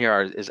things in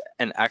here is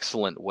an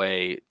excellent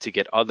way to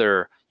get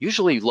other,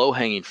 usually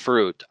low-hanging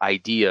fruit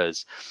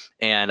ideas.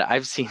 And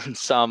I've seen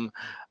some,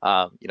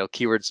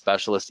 keyword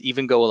specialists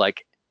even go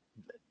like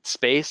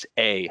space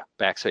A,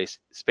 backspace,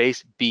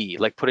 space B,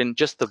 like put in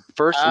just the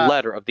first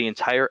letter of the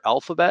entire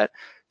alphabet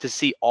to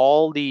see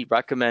all the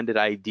recommended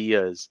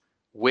ideas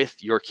with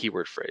your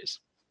keyword phrase.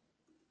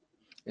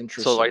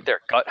 Interesting. So right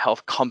there, gut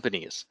health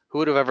companies. Who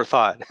would have ever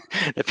thought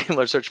that people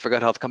are searching for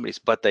gut health companies?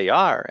 But they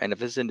are. And if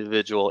this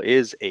individual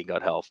is a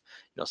gut health,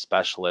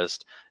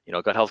 specialist,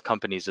 gut health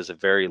companies is a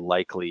very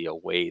likely a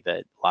way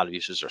that a lot of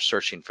users are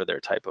searching for their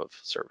type of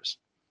service.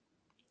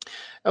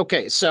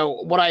 Okay,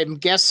 so what I'm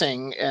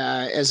guessing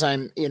as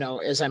I'm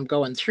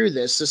going through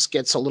this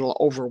gets a little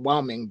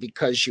overwhelming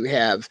because you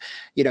have,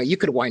 you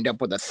could wind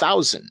up with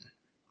 1,000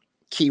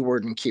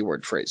 keyword and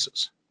keyword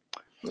phrases.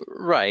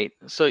 Right.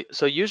 So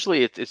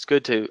usually it's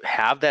good to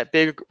have that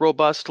big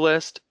robust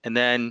list and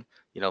then,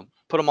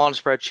 put them on a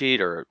spreadsheet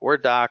or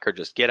Word doc or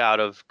just get out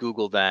of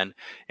Google then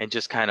and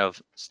just kind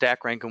of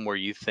stack rank them where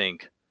you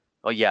think,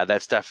 oh yeah,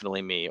 that's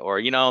definitely me.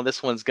 Or,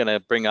 this one's going to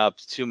bring up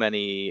too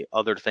many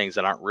other things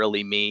that aren't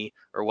really me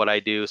or what I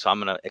do. So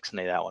I'm going to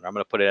ixnay that one. I'm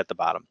going to put it at the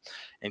bottom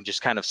and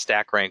just kind of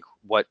stack rank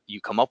what you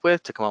come up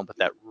with to come up with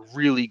that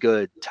really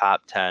good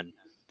top 10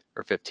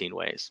 or 15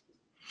 ways.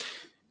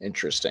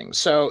 Interesting.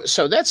 So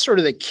that's sort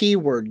of the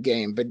keyword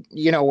game. But,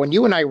 when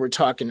you and I were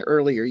talking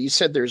earlier, you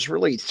said there's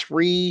really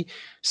 3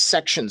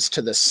 sections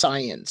to the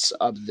science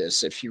of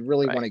this if you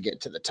really want to get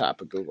to the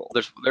top of Google.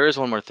 There is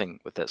one more thing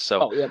with this.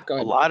 So go ahead.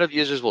 A lot of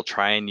users will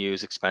try and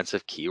use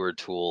expensive keyword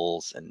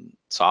tools and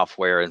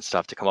software and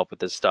stuff to come up with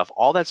this stuff.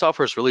 All that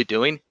software is really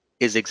doing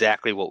is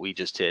exactly what we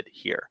just did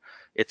here.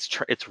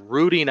 It's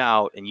rooting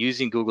out and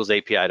using Google's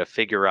API to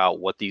figure out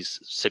what these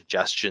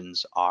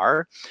suggestions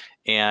are.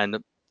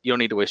 And you don't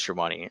need to waste your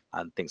money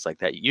on things like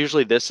that.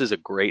 Usually this is a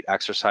great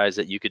exercise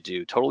that you could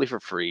do totally for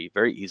free,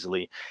 very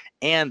easily.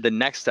 And the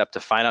next step to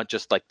find out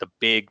just like the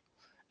big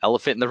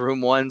elephant in the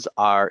room ones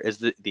is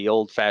the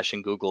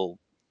old-fashioned Google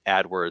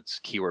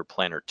AdWords keyword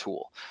planner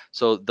tool.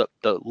 So the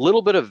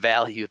little bit of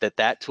value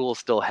that tool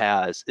still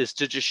has is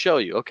to just show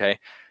you, okay,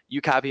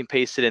 you copy and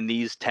paste it in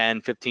these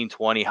 10, 15,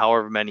 20,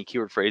 however many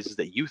keyword phrases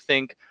that you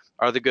think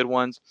are the good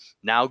ones.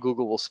 Now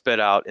Google will spit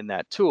out in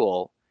that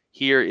tool,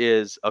 here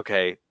is,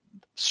 okay,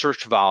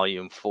 search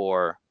volume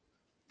for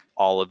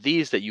all of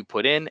these that you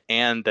put in,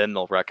 and then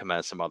they'll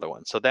recommend some other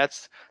ones. So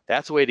that's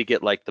a way to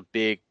get like the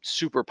big,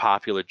 super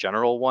popular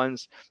general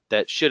ones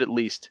that should at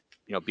least,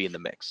 be in the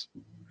mix.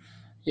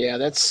 Yeah,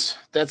 that's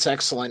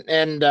excellent.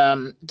 And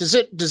does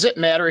it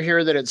matter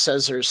here that it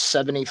says there's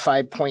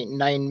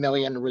 75.9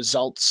 million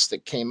results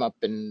that came up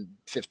in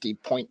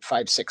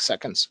 50.56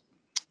 seconds?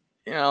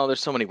 There's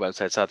so many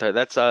websites out there.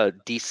 That's a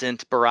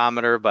decent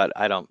barometer, but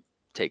I don't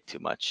take too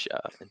much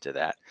into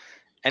that.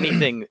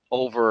 Anything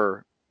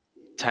over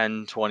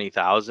 10,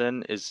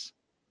 20,000 is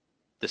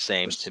the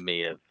same to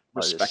me of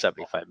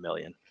 75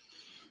 million.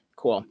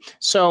 Cool.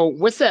 So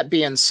with that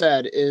being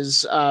said,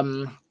 is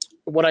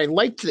what I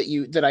liked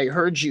that I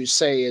heard you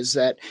say is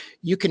that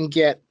you can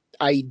get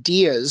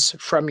ideas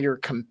from your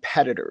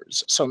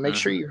competitors. So make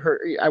sure you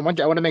heard. I want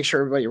to make sure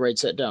everybody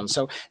writes that down.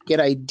 So get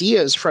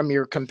ideas from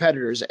your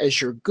competitors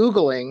as you're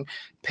Googling.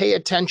 Pay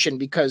attention,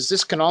 because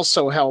this can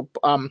also help.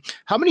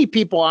 How many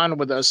people on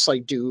with us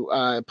like do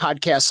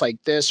podcasts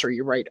like this, or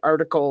you write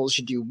articles,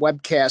 you do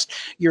webcasts,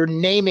 you're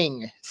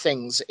naming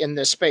things in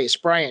this space.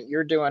 Bryant,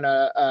 you're doing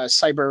a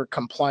cyber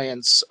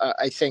compliance,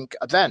 I think,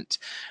 event.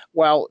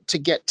 Well, to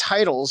get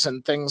titles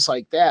and things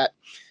like that,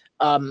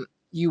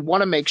 you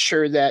want to make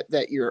sure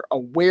that you're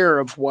aware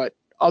of what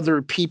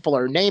other people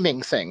are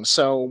naming things.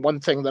 So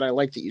one thing that I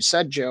like that you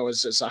said, Joe,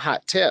 is a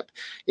hot tip.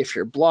 If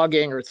you're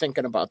blogging or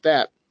thinking about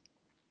that,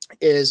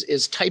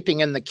 is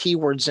typing in the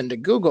keywords into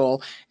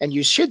Google, and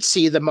you should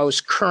see the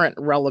most current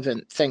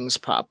relevant things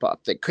pop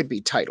up that could be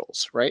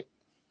titles, right?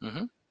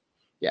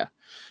 Yeah,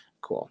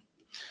 cool.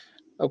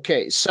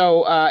 Okay,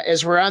 so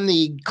as we're on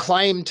the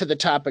climb to the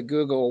top of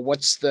Google,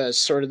 what's the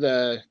sort of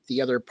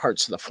the other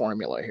parts of the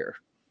formula here?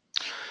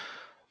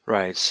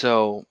 Right.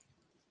 So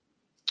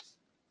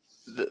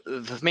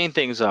the main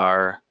things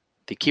are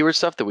the keyword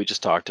stuff that we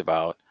just talked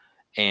about,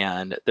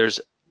 and there's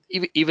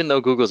even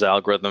though Google's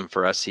algorithm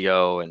for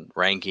SEO and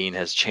ranking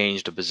has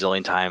changed a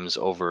bazillion times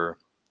over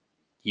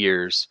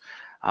years,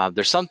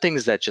 there's some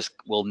things that just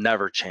will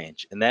never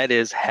change, and that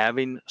is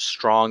having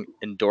strong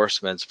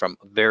endorsements from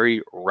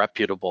very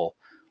reputable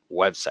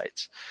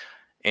websites.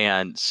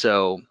 And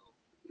so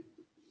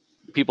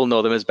people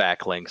know them as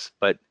backlinks,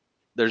 but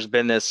there's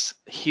been this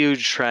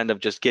huge trend of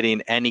just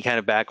getting any kind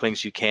of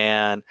backlinks you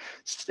can,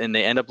 and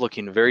they end up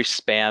looking very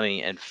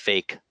spammy and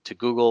fake to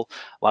Google.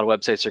 A lot of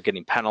websites are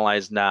getting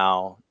penalized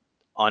now,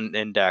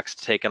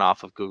 unindexed, taken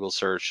off of Google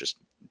search. Just,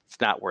 it's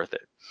not worth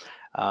it.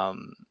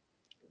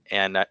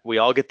 And we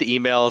all get the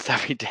emails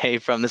every day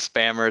from the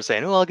spammers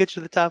saying, oh, I'll get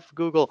you to the top of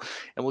Google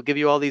and we'll give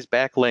you all these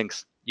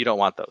backlinks. You don't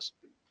want those.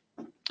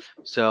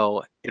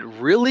 So it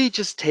really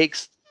just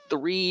takes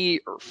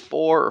 3 or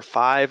 4 or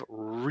 5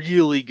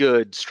 really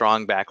good,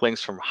 strong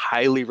backlinks from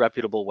highly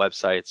reputable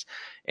websites,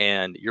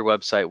 and your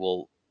website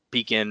will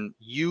begin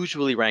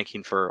usually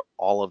ranking for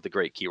all of the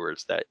great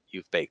keywords that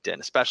you've baked in,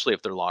 especially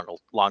if they're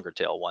longer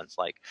tail ones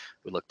like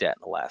we looked at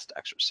in the last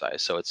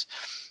exercise. So it's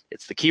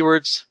the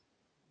keywords,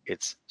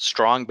 it's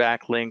strong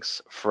backlinks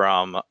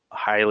from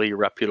highly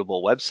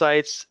reputable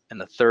websites,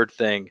 and the third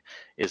thing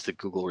is the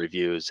Google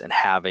reviews and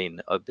having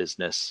a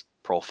business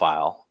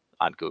profile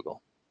on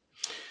Google.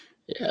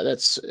 Yeah,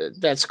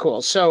 that's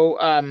cool. So,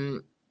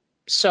 and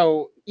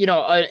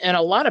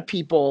a lot of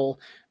people,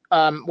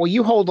 well,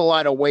 you hold a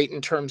lot of weight in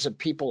terms of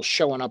people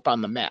showing up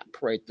on the map,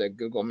 right? The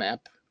Google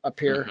map up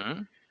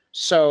here.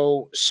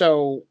 So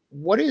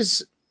what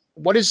is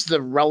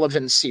the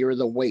relevancy or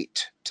the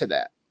weight to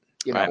that?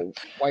 Right.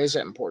 Why is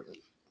that important?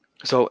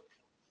 So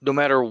no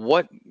matter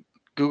what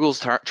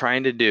Google's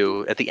trying to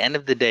do, at the end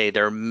of the day,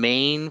 their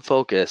main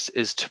focus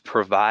is to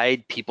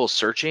provide people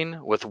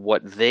searching with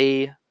what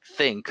they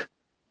think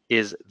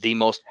is the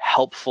most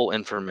helpful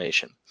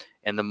information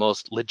and the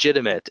most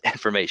legitimate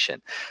information.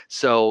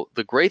 So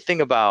the great thing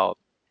about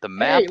the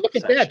map. Hey, look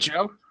at that,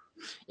 Joe.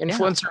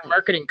 Influencer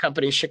marketing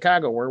company,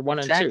 Chicago. We're 1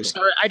 and 2.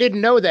 Sorry, I didn't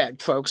know that,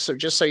 folks. So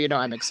just so you know,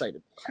 I'm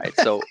excited. Right.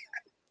 So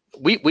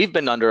we've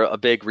been under a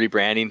big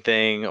rebranding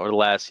thing over the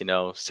last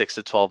 6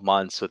 to 12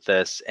 months with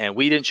this, and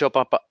we didn't show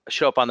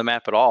up on the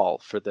map at all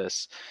for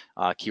this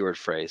keyword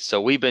phrase. So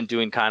we've been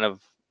doing kind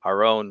of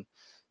our own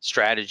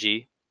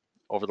strategy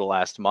over the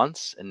last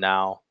months, and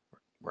now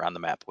we're on the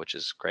map, which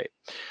is great.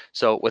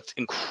 So what's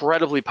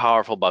incredibly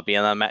powerful about being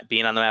on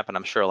the map, and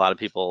I'm sure a lot of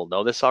people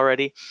know this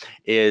already,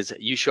 is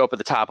you show up at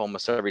the top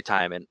almost every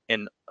time,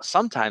 and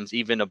sometimes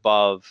even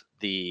above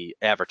the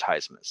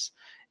advertisements.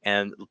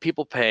 And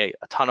people pay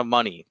a ton of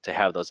money to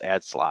have those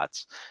ad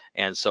slots.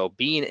 And so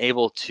being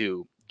able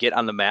to get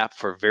on the map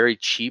for very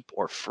cheap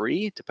or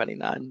free,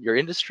 depending on your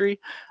industry,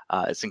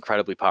 it's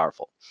incredibly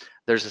powerful.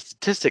 There's a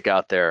statistic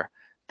out there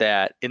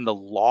that in the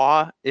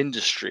law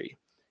industry,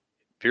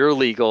 if you're a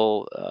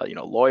legal,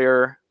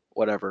 lawyer,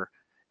 whatever,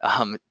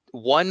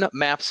 one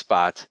map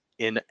spot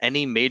in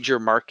any major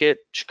market,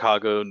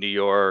 Chicago, New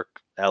York,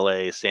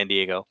 LA, San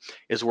Diego,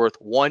 is worth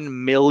 $1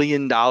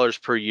 million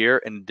per year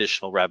in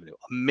additional revenue.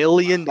 $1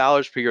 million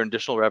per year in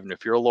additional revenue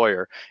if you're a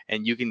lawyer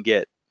and you can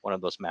get one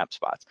of those map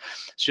spots.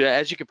 So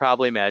as you can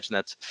probably imagine,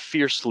 that's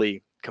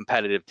fiercely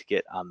competitive to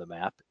get on the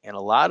map. And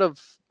a lot of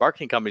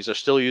marketing companies are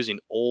still using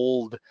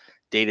old,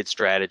 dated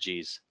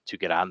strategies to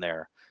get on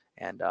there.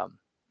 And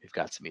we've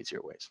got some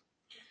easier ways.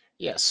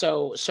 Yeah,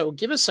 so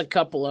give us a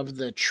couple of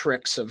the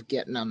tricks of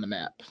getting on the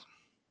map.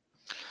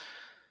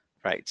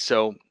 Right.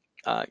 So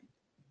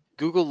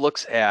Google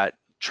looks at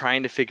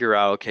trying to figure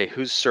out, okay,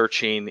 who's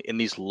searching in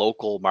these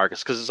local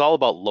markets, because it's all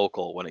about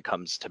local when it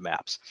comes to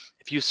maps.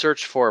 If you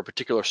search for a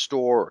particular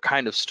store or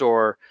kind of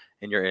store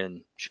and you're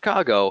in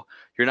Chicago,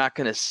 you're not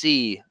going to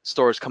see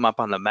stores come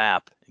up on the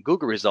map in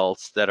Google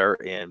results that are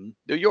in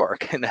New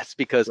York. And that's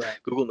because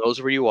Google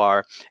knows where you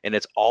are, and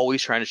it's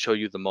always trying to show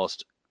you the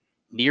most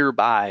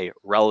nearby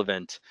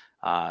relevant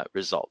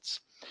results.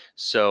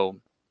 So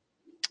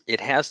it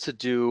has to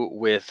do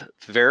with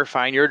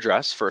verifying your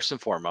address first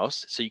and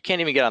foremost. So you can't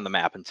even get on the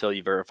map until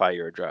you verify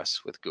your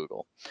address with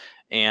Google.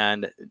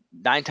 And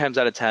 9 times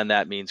out of 10,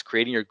 that means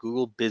creating your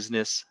Google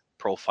Business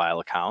profile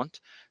account.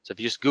 So if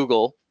you just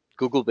Google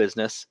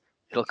Business,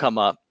 it'll come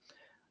up.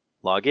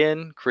 Log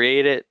in,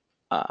 create it,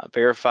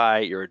 verify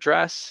your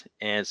address.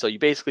 And so you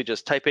basically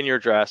just type in your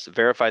address,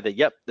 verify that,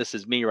 yep, this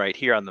is me right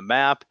here on the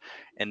map.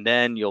 And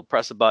then you'll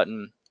press a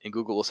button and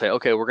Google will say,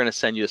 okay, we're going to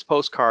send you this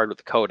postcard with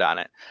the code on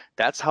it.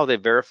 That's how they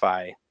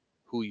verify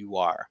who you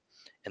are.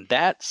 And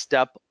that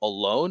step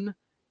alone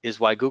is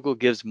why Google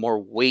gives more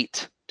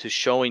weight to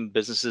showing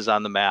businesses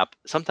on the map,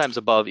 sometimes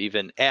above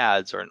even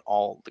ads or in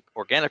all the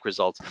organic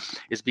results,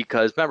 is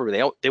because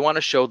remember, they want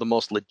to show the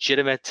most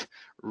legitimate,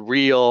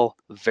 real,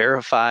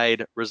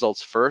 verified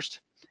results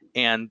first,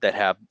 and that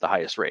have the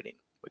highest rating,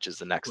 which is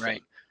the next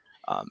thing.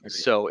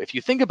 So if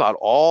you think about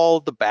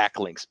all the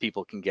backlinks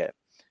people can get,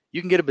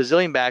 you can get a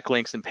bazillion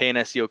backlinks and pay an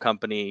SEO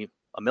company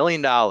 $1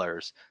 million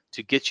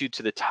to get you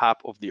to the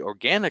top of the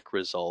organic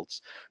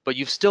results, but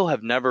you still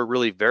have never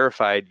really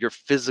verified your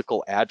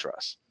physical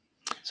address.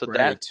 So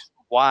that's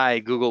why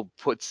Google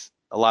puts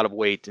a lot of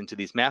weight into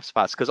these map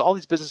spots, because all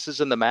these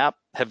businesses in the map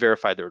have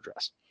verified their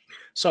address.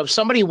 So if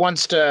somebody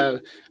wants,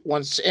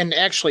 and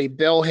actually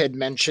Bill had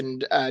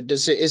mentioned,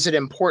 is it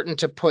important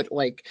to put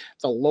like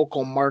the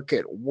local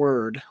market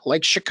word,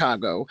 like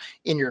Chicago,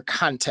 in your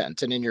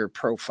content and in your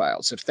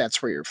profiles, if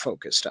that's where you're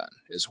focused on,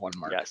 is one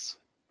market? Yes.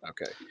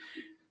 Okay.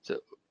 So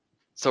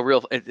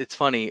it's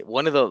funny.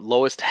 One of the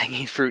lowest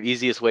hanging fruit,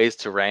 easiest ways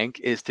to rank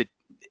is to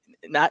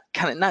not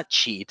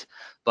cheat,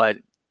 but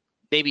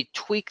maybe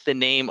tweak the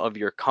name of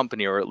your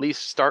company, or at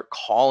least start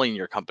calling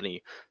your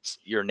company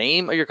your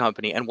name of your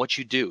company and what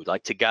you do,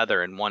 like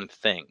together in one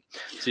thing.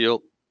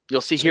 So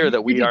you'll see here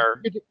that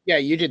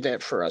you did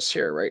that for us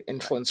here, right?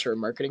 Influencer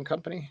marketing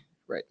company,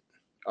 right?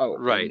 Oh,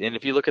 right. And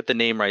if you look at the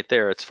name right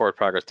there, it's Forward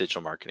Progress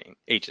Digital Marketing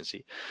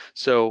Agency.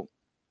 So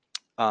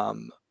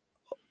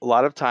a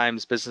lot of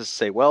times businesses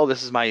say, well,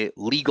 this is my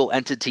legal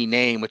entity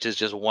name, which is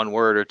just one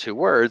word or two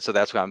words. So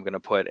that's what I'm going to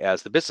put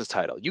as the business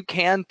title. You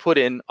can put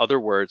in other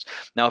words.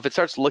 Now, if it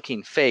starts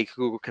looking fake,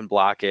 Google can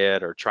block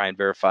it or try and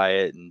verify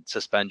it and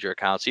suspend your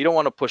account. So you don't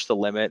want to push the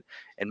limit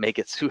and make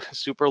it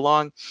super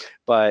long.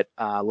 But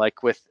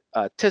like with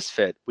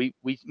TisFit, we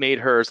made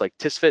hers like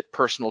TisFit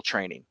Personal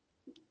Training.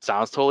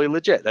 Sounds totally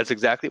legit. That's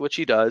exactly what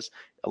she does.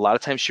 A lot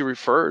of times she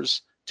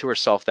refers to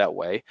herself that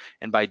way.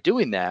 And by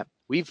doing that,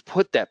 we've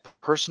put that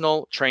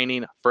personal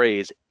training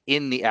phrase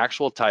in the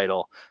actual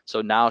title.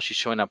 So now she's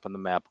showing up on the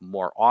map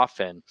more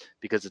often,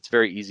 because it's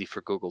very easy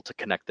for Google to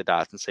connect the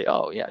dots and say,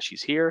 oh yeah,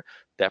 she's here.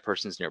 That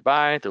person's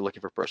nearby. They're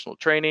looking for personal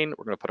training.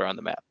 We're going to put her on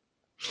the map.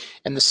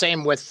 And the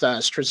same with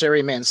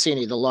Strazzeri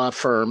Mancini, the law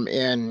firm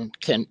in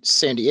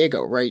San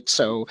Diego, right?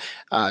 So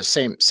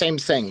same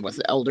thing with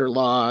elder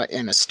law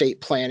and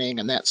estate planning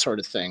and that sort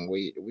of thing.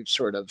 We've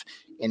sort of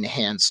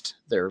enhanced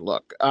their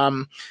look.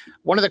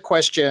 One of the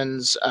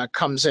questions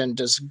comes in: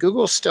 does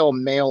Google still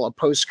mail a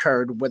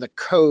postcard with a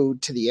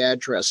code to the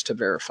address to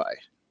verify?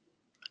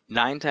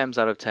 9 times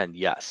out of 10,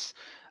 yes.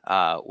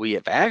 We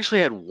have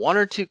actually had 1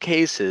 or 2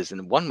 cases,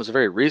 and one was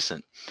very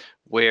recent,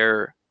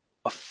 where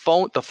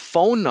the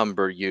phone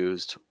number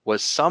used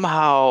was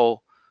somehow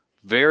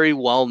very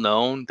well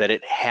known that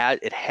it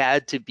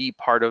had to be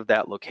part of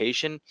that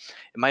location.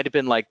 It might have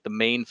been like the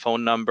main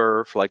phone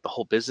number for like the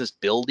whole business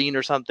building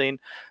or something.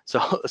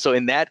 So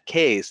in that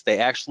case, they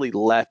actually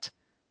let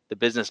the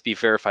business be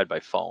verified by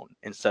phone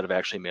instead of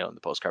actually mailing the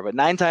postcard. But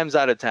 9 times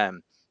out of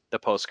 10, the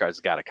postcard's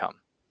got to come.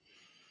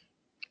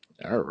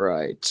 All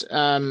right.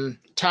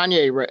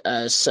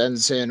 Tanya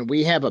sends in,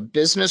 we have a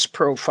business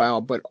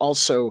profile, but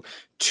also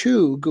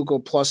 2 Google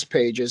Plus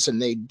pages,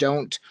 and they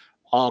don't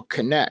all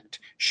connect.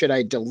 Should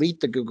I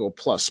delete the Google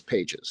Plus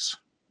pages?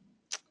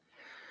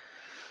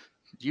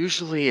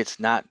 Usually it's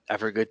not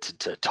ever good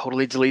to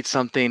totally delete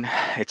something.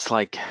 It's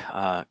like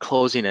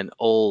closing an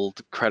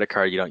old credit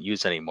card you don't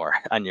use anymore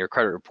on your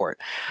credit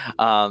report.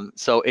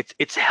 So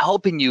it's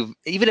helping you,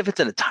 even if it's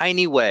in a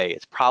tiny way,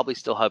 it's probably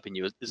still helping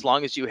you as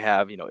long as you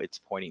have, it's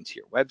pointing to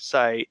your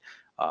website.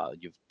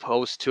 You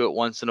post to it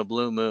once in a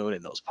blue moon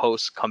and those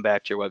posts come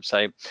back to your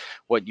website.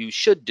 What you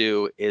should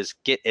do is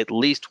get at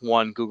least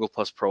one Google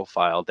Plus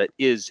profile that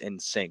is in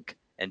sync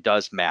and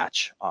does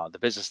match the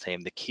business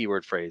name, the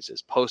keyword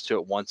phrases. Post to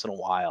it once in a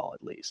while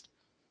at least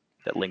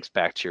that links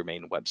back to your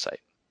main website.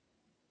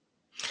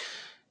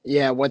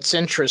 Yeah, what's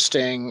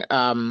interesting,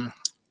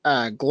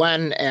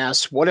 Glenn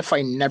asks, what if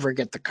I never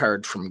get the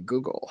card from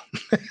Google?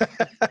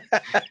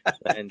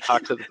 And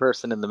talk to the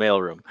person in the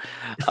mailroom.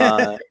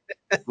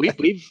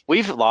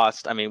 We've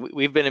lost. I mean,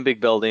 we've been in big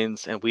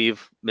buildings and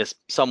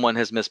someone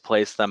has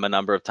misplaced them a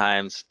number of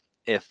times.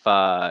 If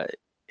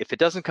it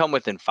doesn't come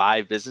within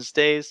 5 business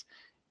days,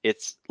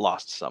 it's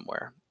lost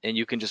somewhere. And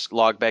you can just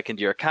log back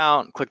into your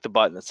account, click the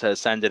button that says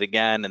send it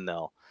again, and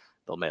they'll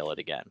mail it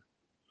again.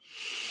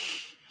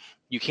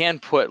 You can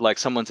put like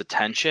someone's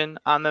attention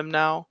on them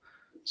now.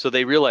 So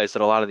they realize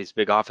that a lot of these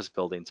big office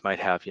buildings might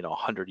have,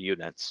 100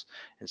 units.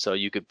 And so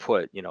you could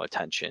put,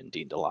 attention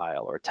Dean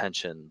Delisle, or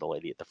attention the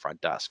lady at the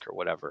front desk, or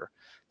whatever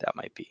that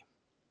might be.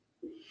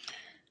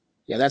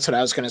 Yeah, that's what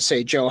I was going to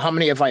say, Joe. How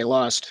many have I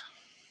lost?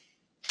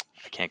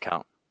 I can't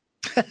count.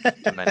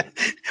 Too many.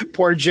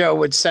 Poor Joe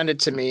would send it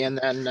to me, and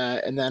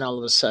then all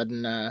of a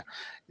sudden,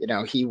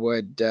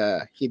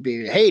 he'd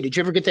be, hey, did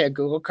you ever get that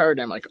Google card?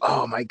 And I'm like,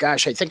 oh my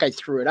gosh, I think I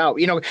threw it out.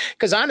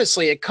 Because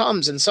honestly, it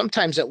comes, and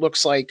sometimes it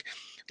looks like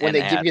when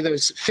they give you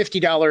those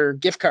 $50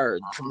 gift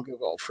card from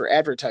Google for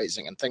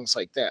advertising and things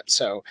like that.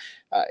 So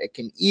it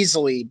can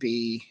easily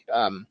be,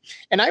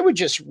 and I would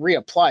just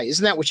reapply.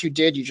 Isn't that what you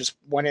did? You just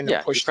went in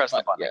and pushed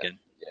the button again.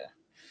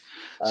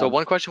 Yeah. So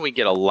one question we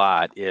get a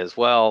lot is,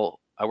 well,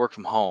 I work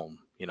from home.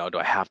 Do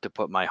I have to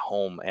put my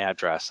home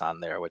address on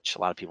there, which a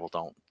lot of people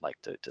don't like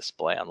to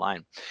display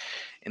online?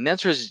 And the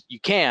answer is you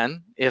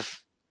can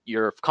if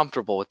you're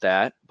comfortable with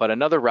that. But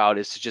another route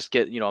is to just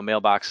get,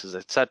 mailboxes,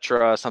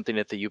 etc., something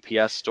at the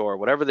UPS store,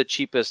 whatever the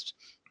cheapest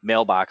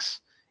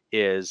mailbox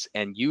is,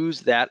 and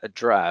use that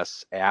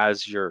address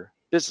as your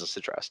business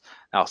address.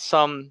 Now,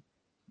 some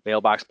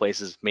mailbox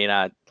places may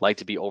not like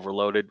to be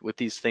overloaded with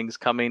these things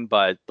coming,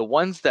 but the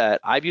ones that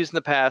I've used in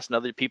the past and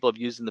other people have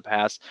used in the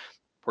past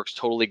works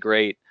totally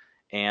great.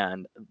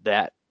 And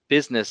that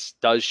business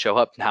does show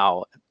up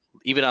now,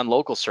 even on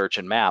local search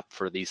and map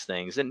for these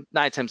things. And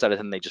 9 times out of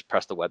 10, they just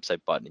press the website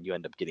button and you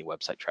end up getting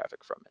website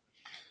traffic from it.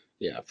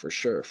 Yeah, for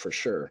sure.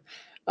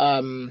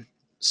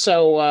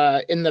 So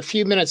in the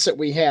few minutes that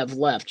we have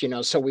left,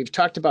 so we've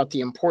talked about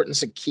the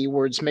importance of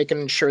keywords,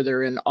 making sure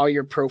they're in all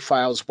your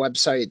profiles,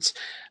 websites,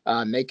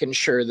 making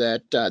sure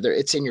that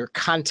it's in your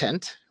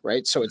content,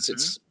 right? So it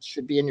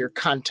should be in your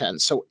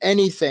content. So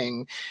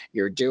anything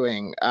you're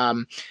doing,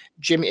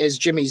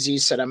 Jimmy Z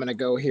said, I'm going to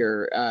go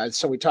here.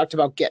 So we talked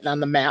about getting on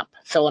the map,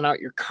 filling out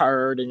your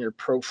card and your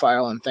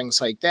profile and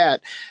things like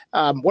that.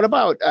 What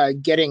about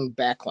getting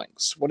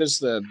backlinks? What is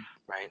the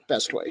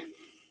best way?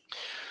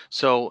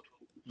 So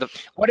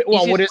what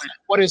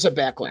is a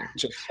backlink?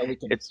 Just so we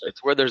can. It's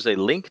where there's a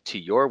link to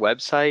your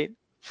website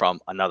from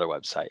another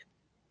website.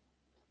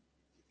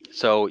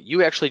 So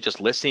you actually just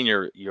listing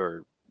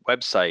your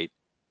website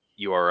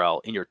URL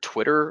in your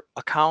Twitter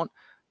account,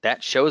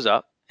 that shows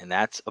up, and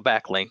that's a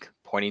backlink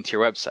pointing to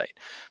your website.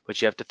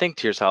 But you have to think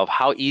to yourself,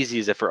 how easy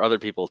is it for other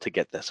people to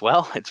get this?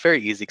 Well, it's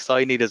very easy because all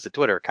you need is a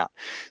Twitter account.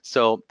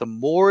 So the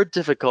more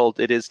difficult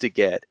it is to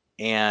get,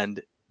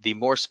 and the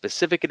more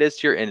specific it is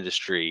to your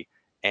industry,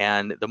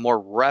 and the more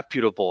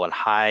reputable and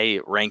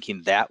high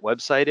ranking that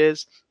website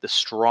is, the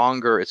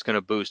stronger it's going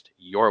to boost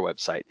your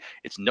website.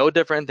 It's no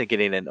different than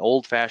getting an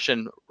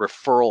old-fashioned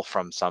referral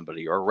from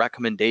somebody or a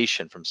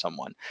recommendation from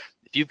someone.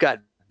 If you've got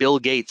Bill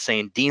Gates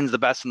saying Dean's the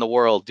best in the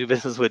world, do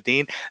business with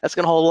Dean, that's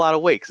going to hold a lot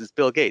of weight because it's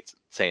Bill Gates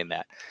saying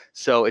that.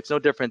 So it's no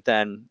different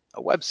than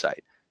a website.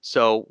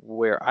 So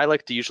where I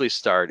like to usually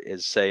start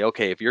is say,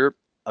 okay, if you're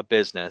a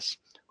business,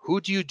 who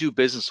do you do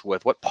business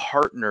with? What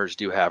partners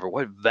do you have, or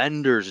what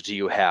vendors do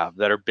you have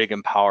that are big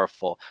and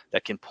powerful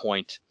that can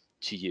point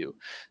to you?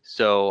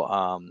 So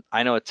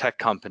I know a tech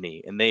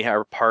company, and they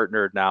are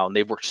partnered now, and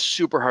they've worked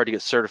super hard to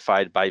get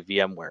certified by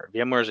VMware.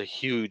 VMware is a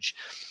huge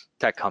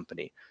tech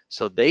company.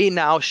 So they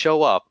now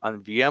show up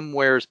on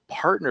VMware's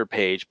partner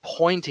page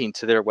pointing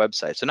to their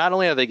website. So not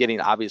only are they getting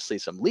obviously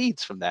some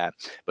leads from that,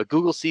 but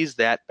Google sees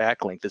that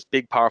backlink, this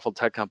big powerful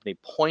tech company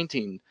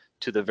pointing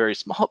to the very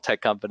small tech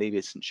company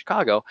based in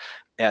Chicago,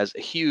 as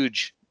a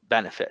huge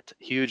benefit,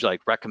 huge like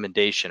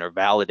recommendation or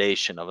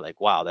validation of like,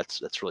 wow,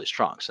 that's really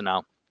strong. So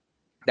now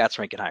that's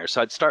ranking higher.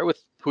 So I'd start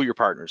with who your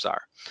partners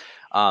are.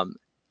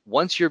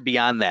 Once you're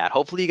beyond that,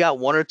 hopefully you got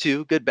 1 or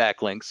 2 good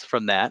backlinks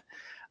from that.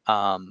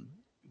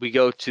 We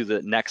go to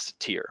the next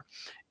tier.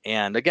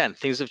 And again,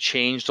 things have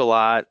changed a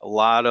lot. A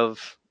lot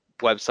of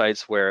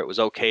websites where it was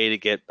okay to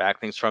get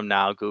backlinks from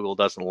now, Google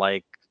doesn't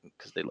like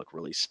because they look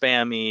really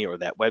spammy, or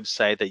that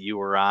website that you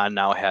were on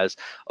now has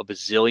a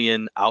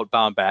bazillion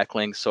outbound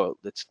backlinks, so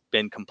it's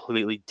been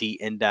completely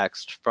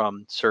de-indexed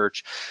from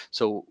search.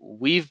 So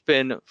we've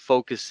been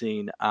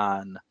focusing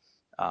on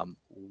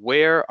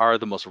where are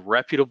the most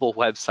reputable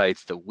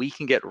websites that we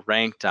can get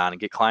ranked on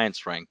and get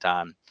clients ranked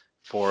on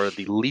for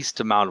the least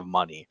amount of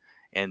money.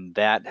 And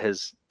that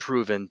has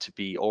proven to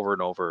be over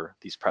and over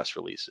these press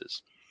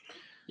releases.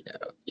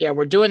 Yeah,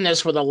 we're doing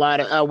this with a lot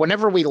of,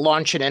 whenever we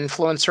launch an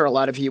influencer, a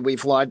lot of you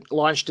we've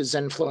launched as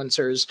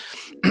influencers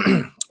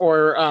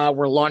or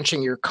we're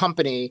launching your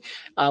company,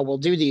 we'll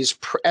do these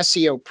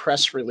SEO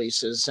press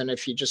releases. And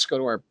if you just go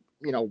to our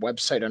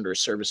website under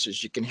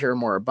services, you can hear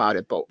more about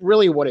it. But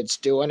really what it's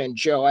doing, and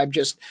Joe, I've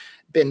just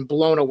been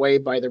blown away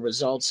by the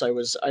results. I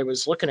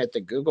was looking at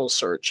the Google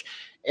search,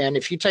 and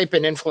if you type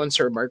in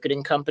influencer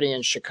marketing company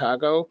in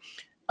Chicago,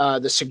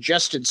 the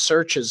suggested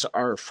searches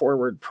are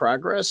Forward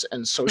Progress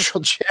and Social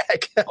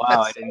Jack.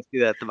 Wow, I didn't see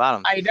that at the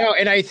bottom. I know,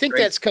 and I think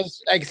that's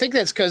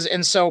because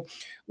and so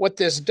what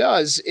this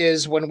does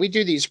is when we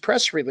do these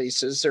press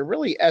releases, they're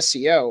really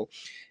SEO.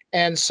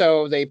 And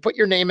so they put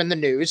your name in the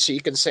news, so you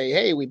can say,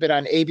 hey, we've been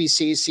on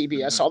ABC,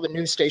 CBS, all the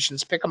news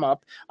stations pick them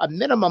up, a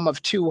minimum of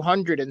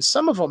 200, and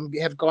some of them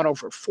have gone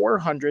over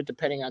 400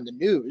 depending on the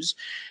news.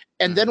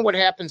 And then what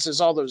happens is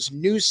all those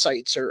news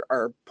sites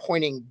are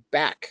pointing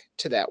back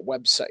to that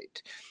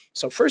website.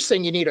 So first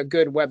thing, you need a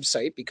good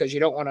website because you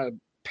don't want to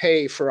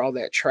pay for all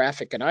that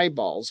traffic and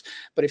eyeballs.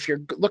 But if you're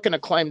looking to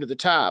climb to the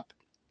top,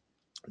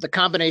 the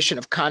combination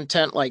of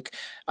content like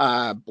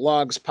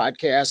blogs,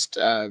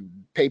 podcasts,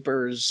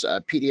 papers,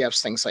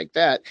 PDFs, things like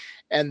that,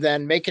 and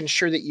then making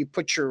sure that you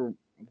put your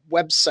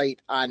website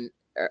on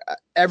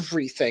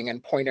everything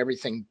and point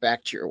everything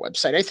back to your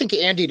website. I think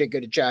Andy did a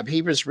good job.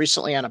 He was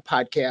recently on a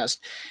podcast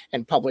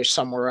and published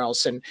somewhere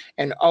else, and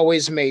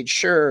always made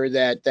sure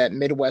that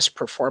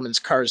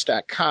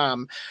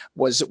MidwestPerformanceCars.com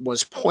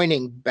was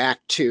pointing back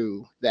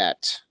to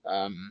that,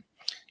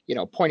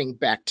 pointing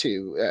back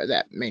to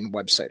that main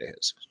website of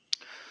his.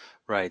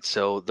 Right.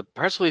 So the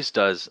press release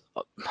does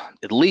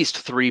at least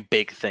 3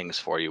 big things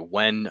for you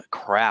when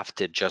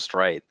crafted just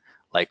right,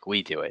 like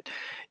we do it.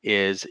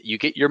 Is you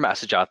get your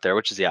message out there,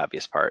 which is the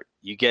obvious part.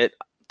 You get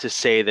to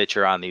say that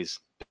you're on these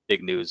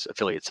big news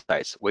affiliate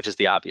sites, which is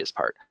the obvious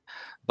part.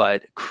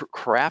 But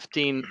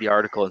crafting the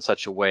article in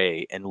such a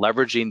way and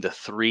leveraging the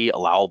 3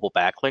 allowable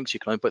backlinks, you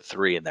can only put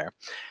 3 in there,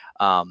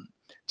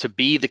 to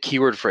be the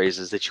keyword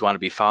phrases that you want to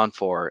be found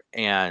for,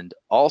 and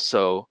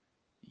also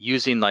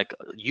using like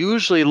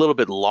usually a little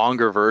bit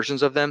longer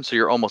versions of them, so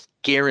you're almost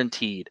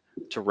guaranteed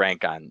to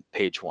rank on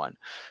page 1.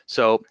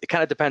 So it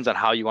kind of depends on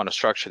how you want to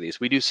structure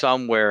these. We do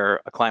some where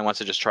a client wants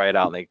to just try it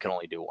out and they can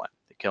only do 1.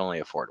 They can only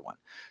afford 1.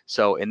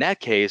 So in that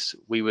case,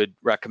 we would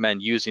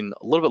recommend using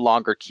a little bit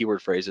longer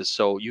keyword phrases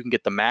so you can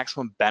get the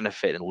maximum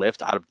benefit and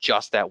lift out of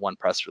just that 1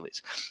 press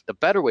release. The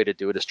better way to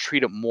do it is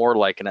treat it more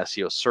like an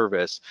SEO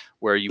service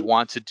where you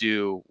want to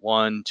do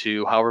 1,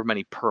 2, however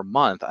many per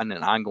month on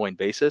an ongoing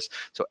basis.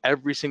 So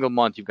every single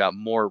month you've got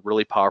more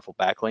really powerful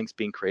backlinks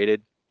being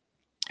created,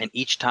 and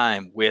each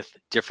time with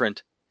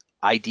different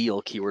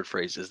ideal keyword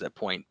phrases that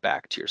point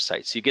back to your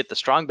site. So you get the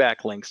strong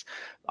backlinks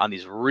on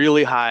these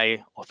really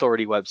high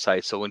authority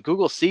websites. So when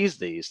Google sees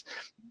these,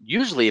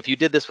 usually if you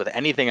did this with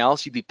anything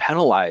else, you'd be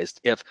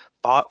penalized if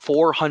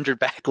 400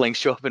 backlinks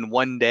show up in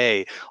one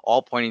day,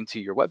 all pointing to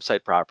your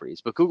website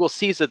properties. But Google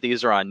sees that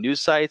these are on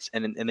news sites,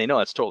 and they know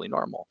it's totally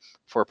normal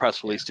for a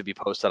press release to be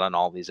posted on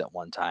all these at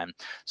one time.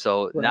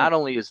 So not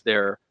only is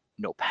there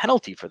no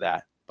penalty for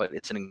that, but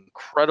it's an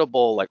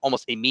incredible, like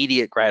almost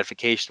immediate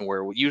gratification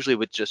where usually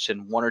with just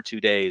in 1 or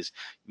 2 days,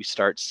 you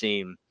start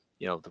seeing,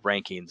 the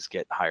rankings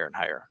get higher and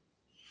higher.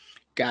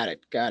 Got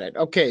it.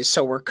 Okay,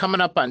 so we're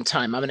coming up on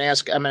time. I'm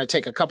going to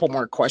take a couple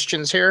more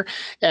questions here.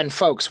 And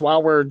folks,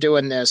 while we're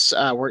doing this,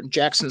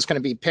 Jackson's going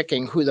to be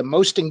picking who the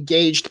most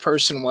engaged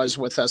person was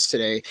with us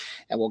today,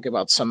 and we'll give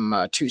out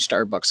some 2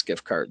 Starbucks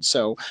gift cards.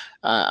 So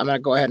I'm going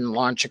to go ahead and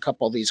launch a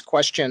couple of these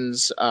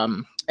questions.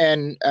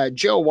 And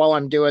Joe, while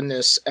I'm doing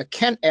this,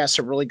 Kent asked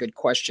a really good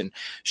question.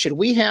 Should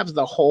we have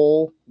the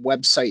whole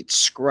website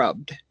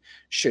scrubbed?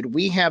 Should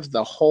we have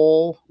the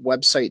whole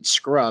website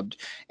scrubbed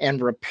and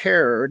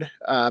repaired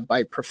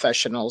by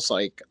professionals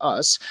like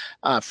us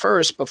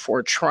first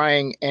before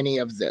trying any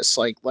of this,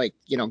 like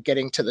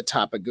getting to the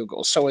top of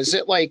Google? So is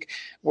it like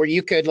where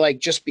you could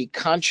just be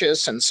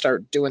conscious and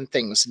start doing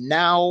things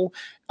now,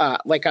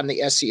 like on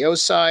the SEO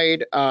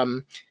side,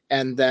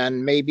 and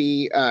then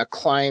maybe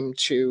climb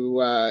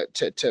to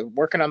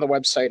working on the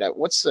website?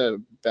 What's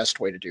the best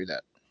way to do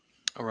that?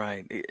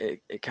 Right.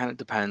 It kind of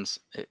depends.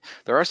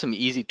 There are some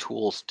easy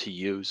tools to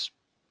use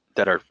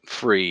that are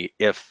free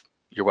if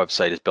your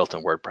website is built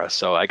in WordPress.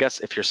 So I guess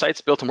if your site's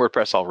built in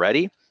WordPress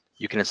already,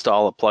 you can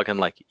install a plugin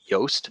like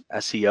Yoast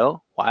SEO,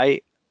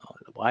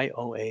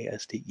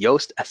 Y-O-A-S-T,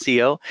 Yoast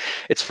SEO.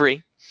 It's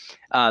free.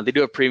 They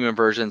do have premium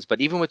versions, but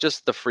even with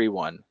just the free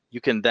one,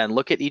 you can then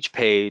look at each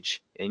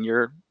page in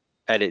your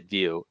edit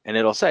view, and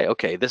it'll say,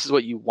 okay, this is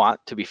what you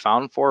want to be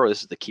found for, or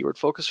this is the keyword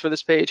focus for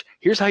this page.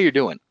 Here's how you're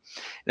doing.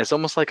 And it's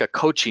almost like a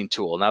coaching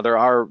tool. Now, there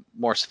are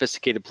more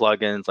sophisticated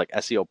plugins like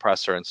SEO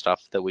Presser and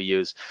stuff that we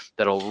use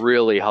that'll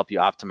really help you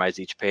optimize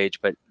each page.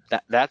 But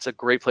that's a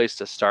great place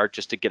to start,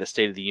 just to get a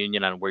state of the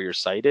union on where your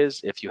site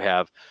is if you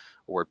have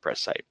a WordPress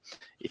site.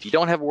 If you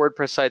don't have a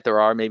WordPress site, there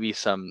are maybe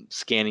some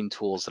scanning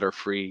tools that are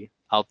free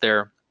out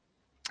there.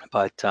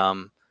 But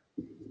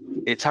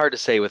it's hard to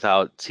say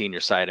without seeing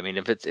your site. I mean,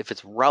 if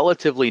it's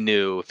relatively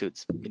new, if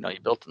it's you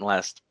built in the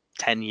last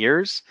 10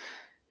 years,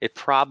 it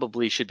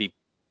probably should be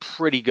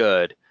pretty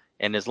good.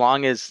 And as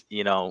long as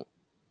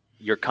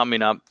you're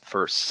coming up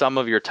for some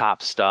of your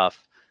top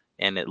stuff,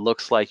 and it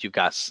looks like you've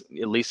got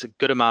at least a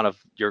good amount of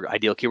your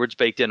ideal keywords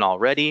baked in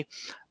already,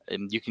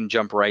 and you can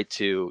jump right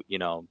to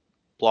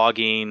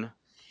blogging,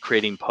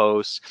 creating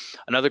posts.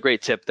 Another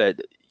great tip that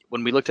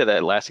when we looked at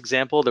that last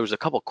example, there was a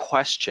couple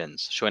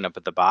questions showing up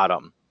at the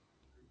bottom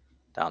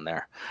down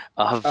there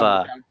of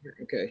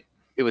okay.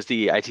 It was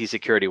the IT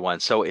security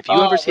one. So if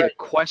you ever see a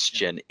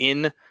question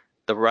in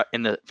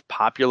the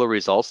popular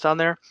results down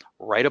there,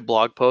 write a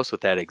blog post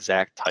with that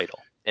exact title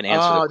and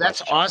answer the question.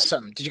 That's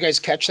awesome. Did you guys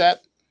catch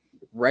that?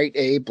 Write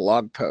a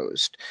blog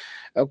post.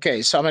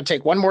 Okay, so I'm going to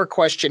take one more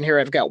question here.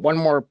 I've got one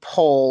more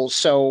poll.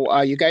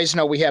 So you guys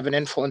know we have an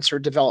influencer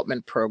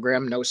development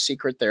program, no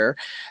secret there.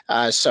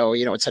 So,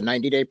 it's a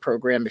 90-day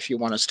program if you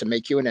want us to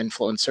make you an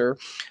influencer.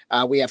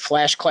 We have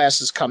flash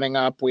classes coming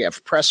up. We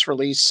have press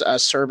release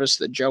service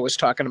that Joe was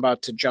talking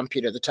about to jump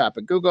you to the top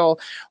of Google,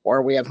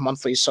 or we have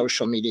monthly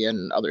social media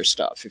and other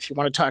stuff. If you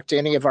want to talk to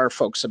any of our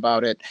folks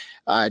about it,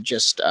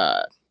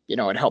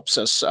 it helps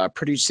us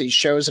produce these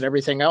shows and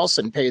everything else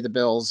and pay the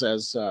bills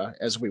as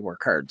we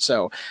work hard.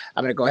 So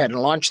I'm going to go ahead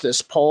and launch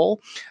this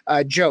poll.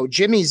 Joe,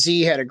 Jimmy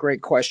Z had a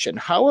great question.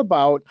 How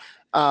about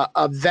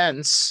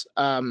events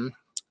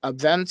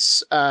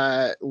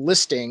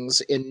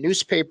listings in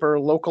newspaper,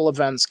 local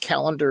events,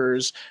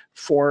 calendars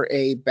for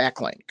a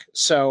backlink?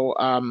 So,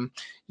 I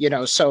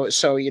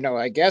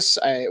guess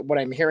what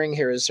I'm hearing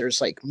here is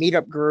there's like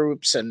meetup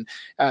groups and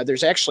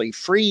there's actually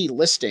free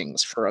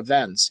listings for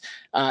events.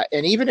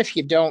 And even if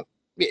you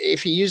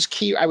use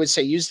I would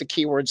say use the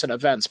keywords and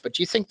events, but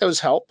do you think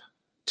those help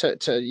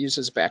to use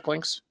as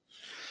backlinks?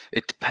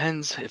 It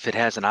depends if it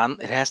has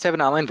it has to have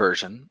an online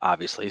version,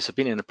 obviously. So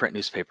being in a print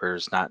newspaper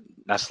is not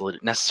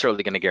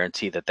necessarily going to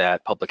guarantee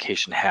that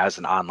publication has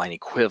an online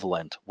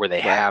equivalent where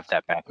they have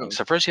that backlink.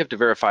 So first you have to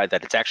verify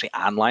that it's actually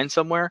online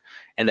somewhere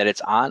and that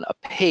it's on a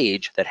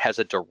page that has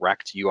a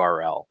direct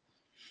URL.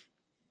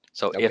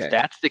 So if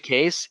that's the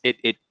case,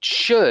 it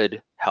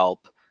should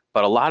help.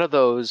 But a lot of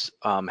those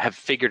have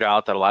figured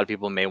out that a lot of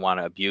people may want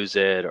to abuse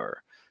it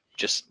or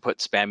just put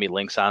spammy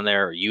links on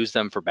there or use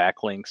them for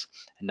backlinks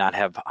and not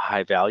have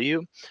high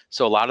value.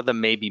 So a lot of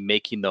them may be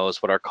making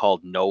those what are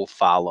called no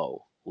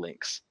follow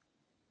links.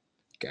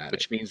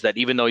 Which means that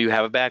even though you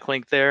have a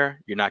backlink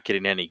there, you're not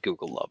getting any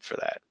Google love for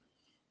that.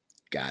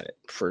 Got it.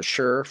 For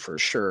sure.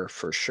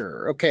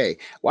 Okay.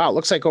 Wow.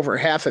 Looks like over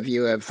half of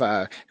you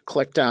have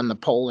clicked on the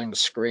polling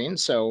screen.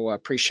 So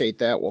appreciate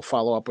that. We'll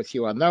follow up with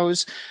you on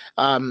those.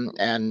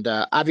 And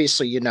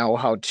obviously, you know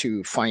how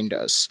to find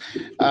us.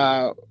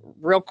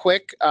 Real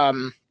quick,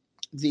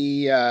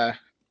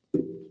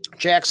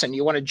 Jackson,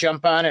 you want to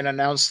jump on and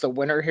announce the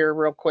winner here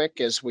real quick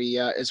as we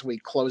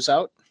close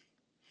out?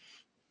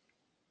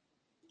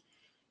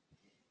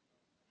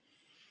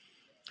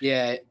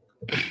 Yeah.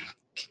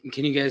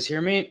 Can you guys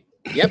hear me?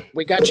 Yep,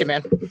 we got you,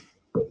 man.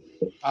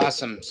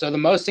 Awesome. So the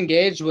most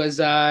engaged was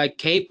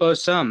Kate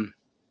Bosum.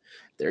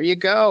 There you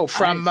go,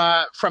 from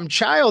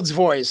Child's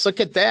Voice. Look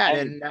at that,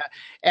 and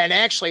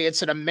actually,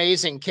 it's an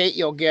amazing. Kate,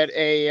 you'll get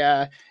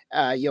a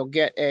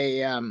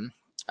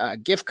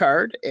gift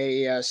card,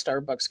 a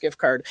Starbucks gift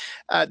card.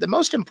 The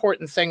most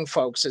important thing,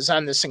 folks, is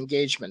on this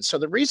engagement. So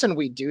the reason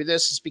we do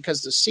this is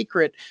because the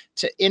secret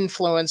to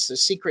influence, the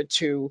secret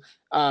to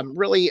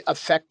really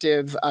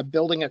effective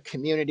building a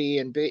community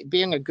and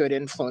being a good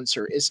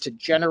influencer is to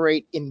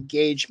generate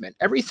engagement.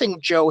 Everything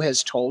Joe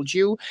has told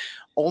you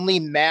only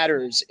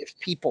matters if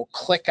people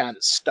click on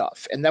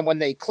stuff. And then when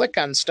they click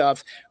on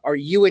stuff, are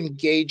you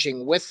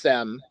engaging with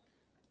them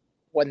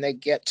when they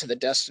get to the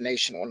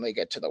destination, when they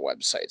get to the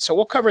website? So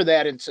we'll cover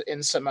that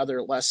in some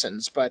other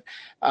lessons. But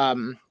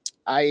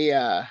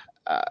I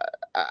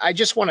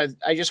just want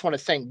to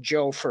thank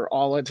Joe for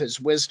all of his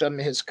wisdom,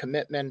 his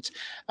commitment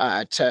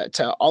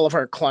to all of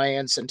our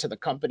clients and to the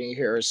company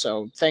here.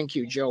 So thank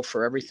you, Joe,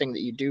 for everything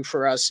that you do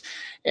for us.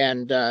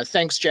 And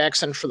thanks,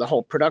 Jackson, for the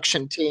whole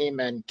production team.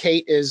 And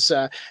Kate is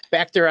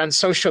back there on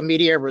social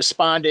media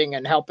responding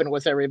and helping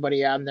with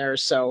everybody on there.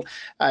 So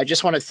I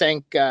just want to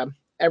thank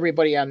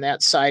everybody on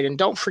that side. And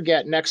don't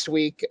forget, next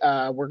week,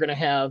 we're going to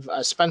have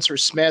Spencer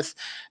Smith.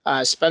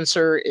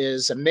 Spencer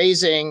is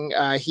amazing.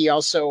 He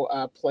also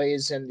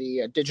plays in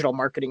the digital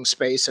marketing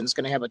space and is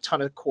going to have a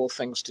ton of cool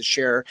things to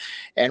share.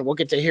 And we'll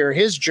get to hear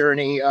his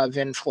journey of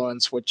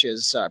influence, which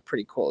is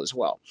pretty cool as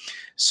well.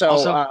 So,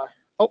 also,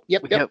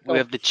 we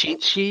have the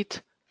cheat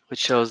sheet which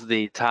shows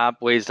the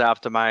top ways to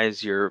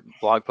optimize your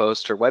blog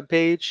post or web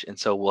page. And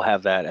so we'll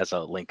have that as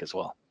a link as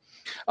well.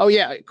 Oh,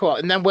 yeah, cool.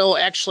 And then we'll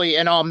actually,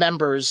 and all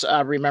members,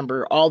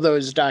 remember all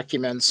those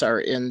documents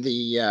are in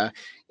the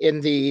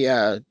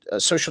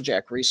Social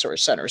Jack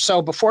Resource Center.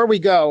 So before we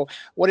go,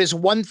 what is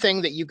one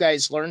thing that you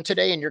guys learned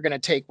today and you're going to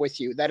take with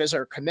you? That is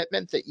our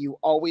commitment that you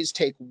always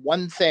take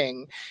one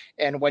thing,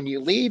 and when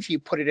you leave, you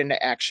put it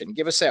into action.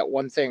 Give us that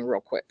one thing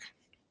real quick.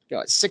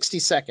 Go, 60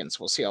 seconds.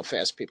 We'll see how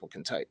fast people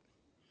can type.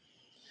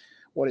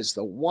 What is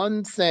the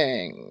one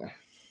thing?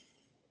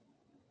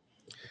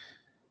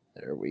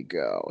 There we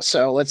go.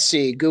 So let's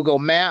see. Google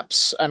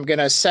Maps. I'm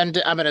gonna send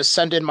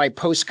in my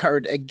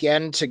postcard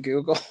again to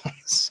Google.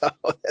 So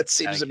that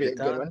seems to be a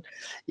good one.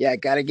 Yeah,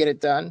 got to get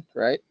it done,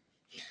 right?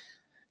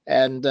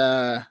 And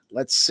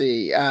let's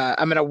see.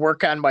 I'm gonna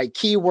work on my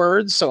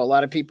keywords. So a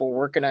lot of people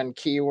working on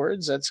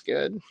keywords. That's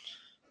good.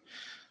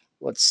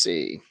 Let's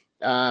see.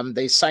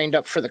 They signed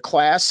up for the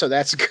class, so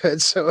that's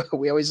good. So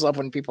we always love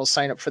when people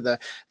sign up for the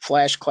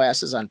flash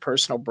classes on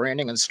personal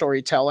branding and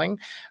storytelling.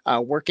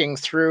 Working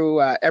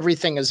through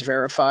everything is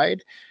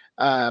verified.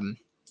 And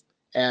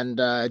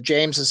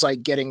James is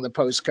like getting the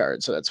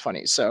postcard, so that's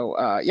funny.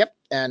 So yep,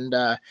 and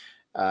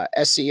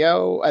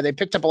SEO. They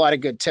picked up a lot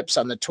of good tips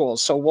on the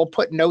tools. So we'll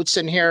put notes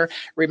in here.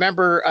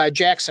 Remember,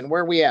 Jackson,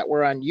 where are we at?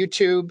 We're on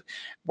YouTube.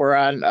 We're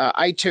on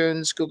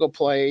iTunes, Google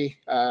Play.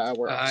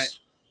 Where else?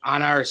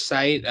 On our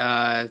site,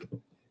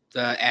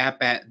 the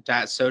app at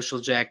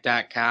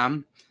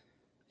 .socialjack.com,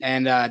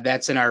 and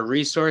that's in our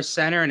resource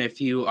center. And if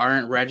you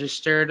aren't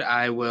registered,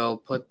 I will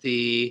put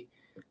the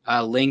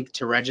link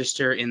to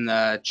register in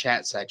the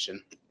chat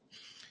section.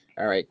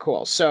 All right,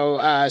 cool.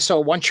 So so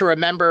once you're a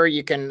member,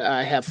 you can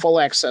have full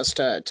access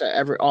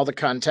to all the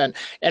content.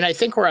 And I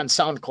think we're on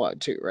SoundCloud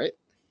too, right?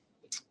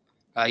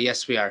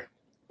 Yes, we are.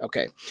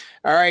 Okay.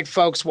 All right,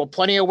 folks. Well,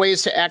 plenty of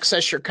ways to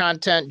access your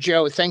content.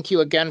 Joe, thank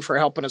you again for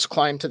helping us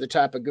climb to the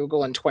top of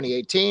Google in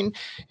 2018.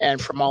 And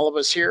from all of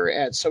us here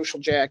at Social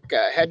Jack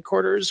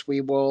headquarters,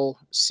 we will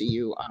see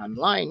you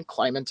online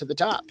climbing to the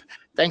top.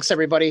 Thanks,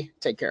 everybody.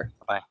 Take care.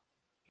 Bye.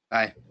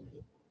 Bye.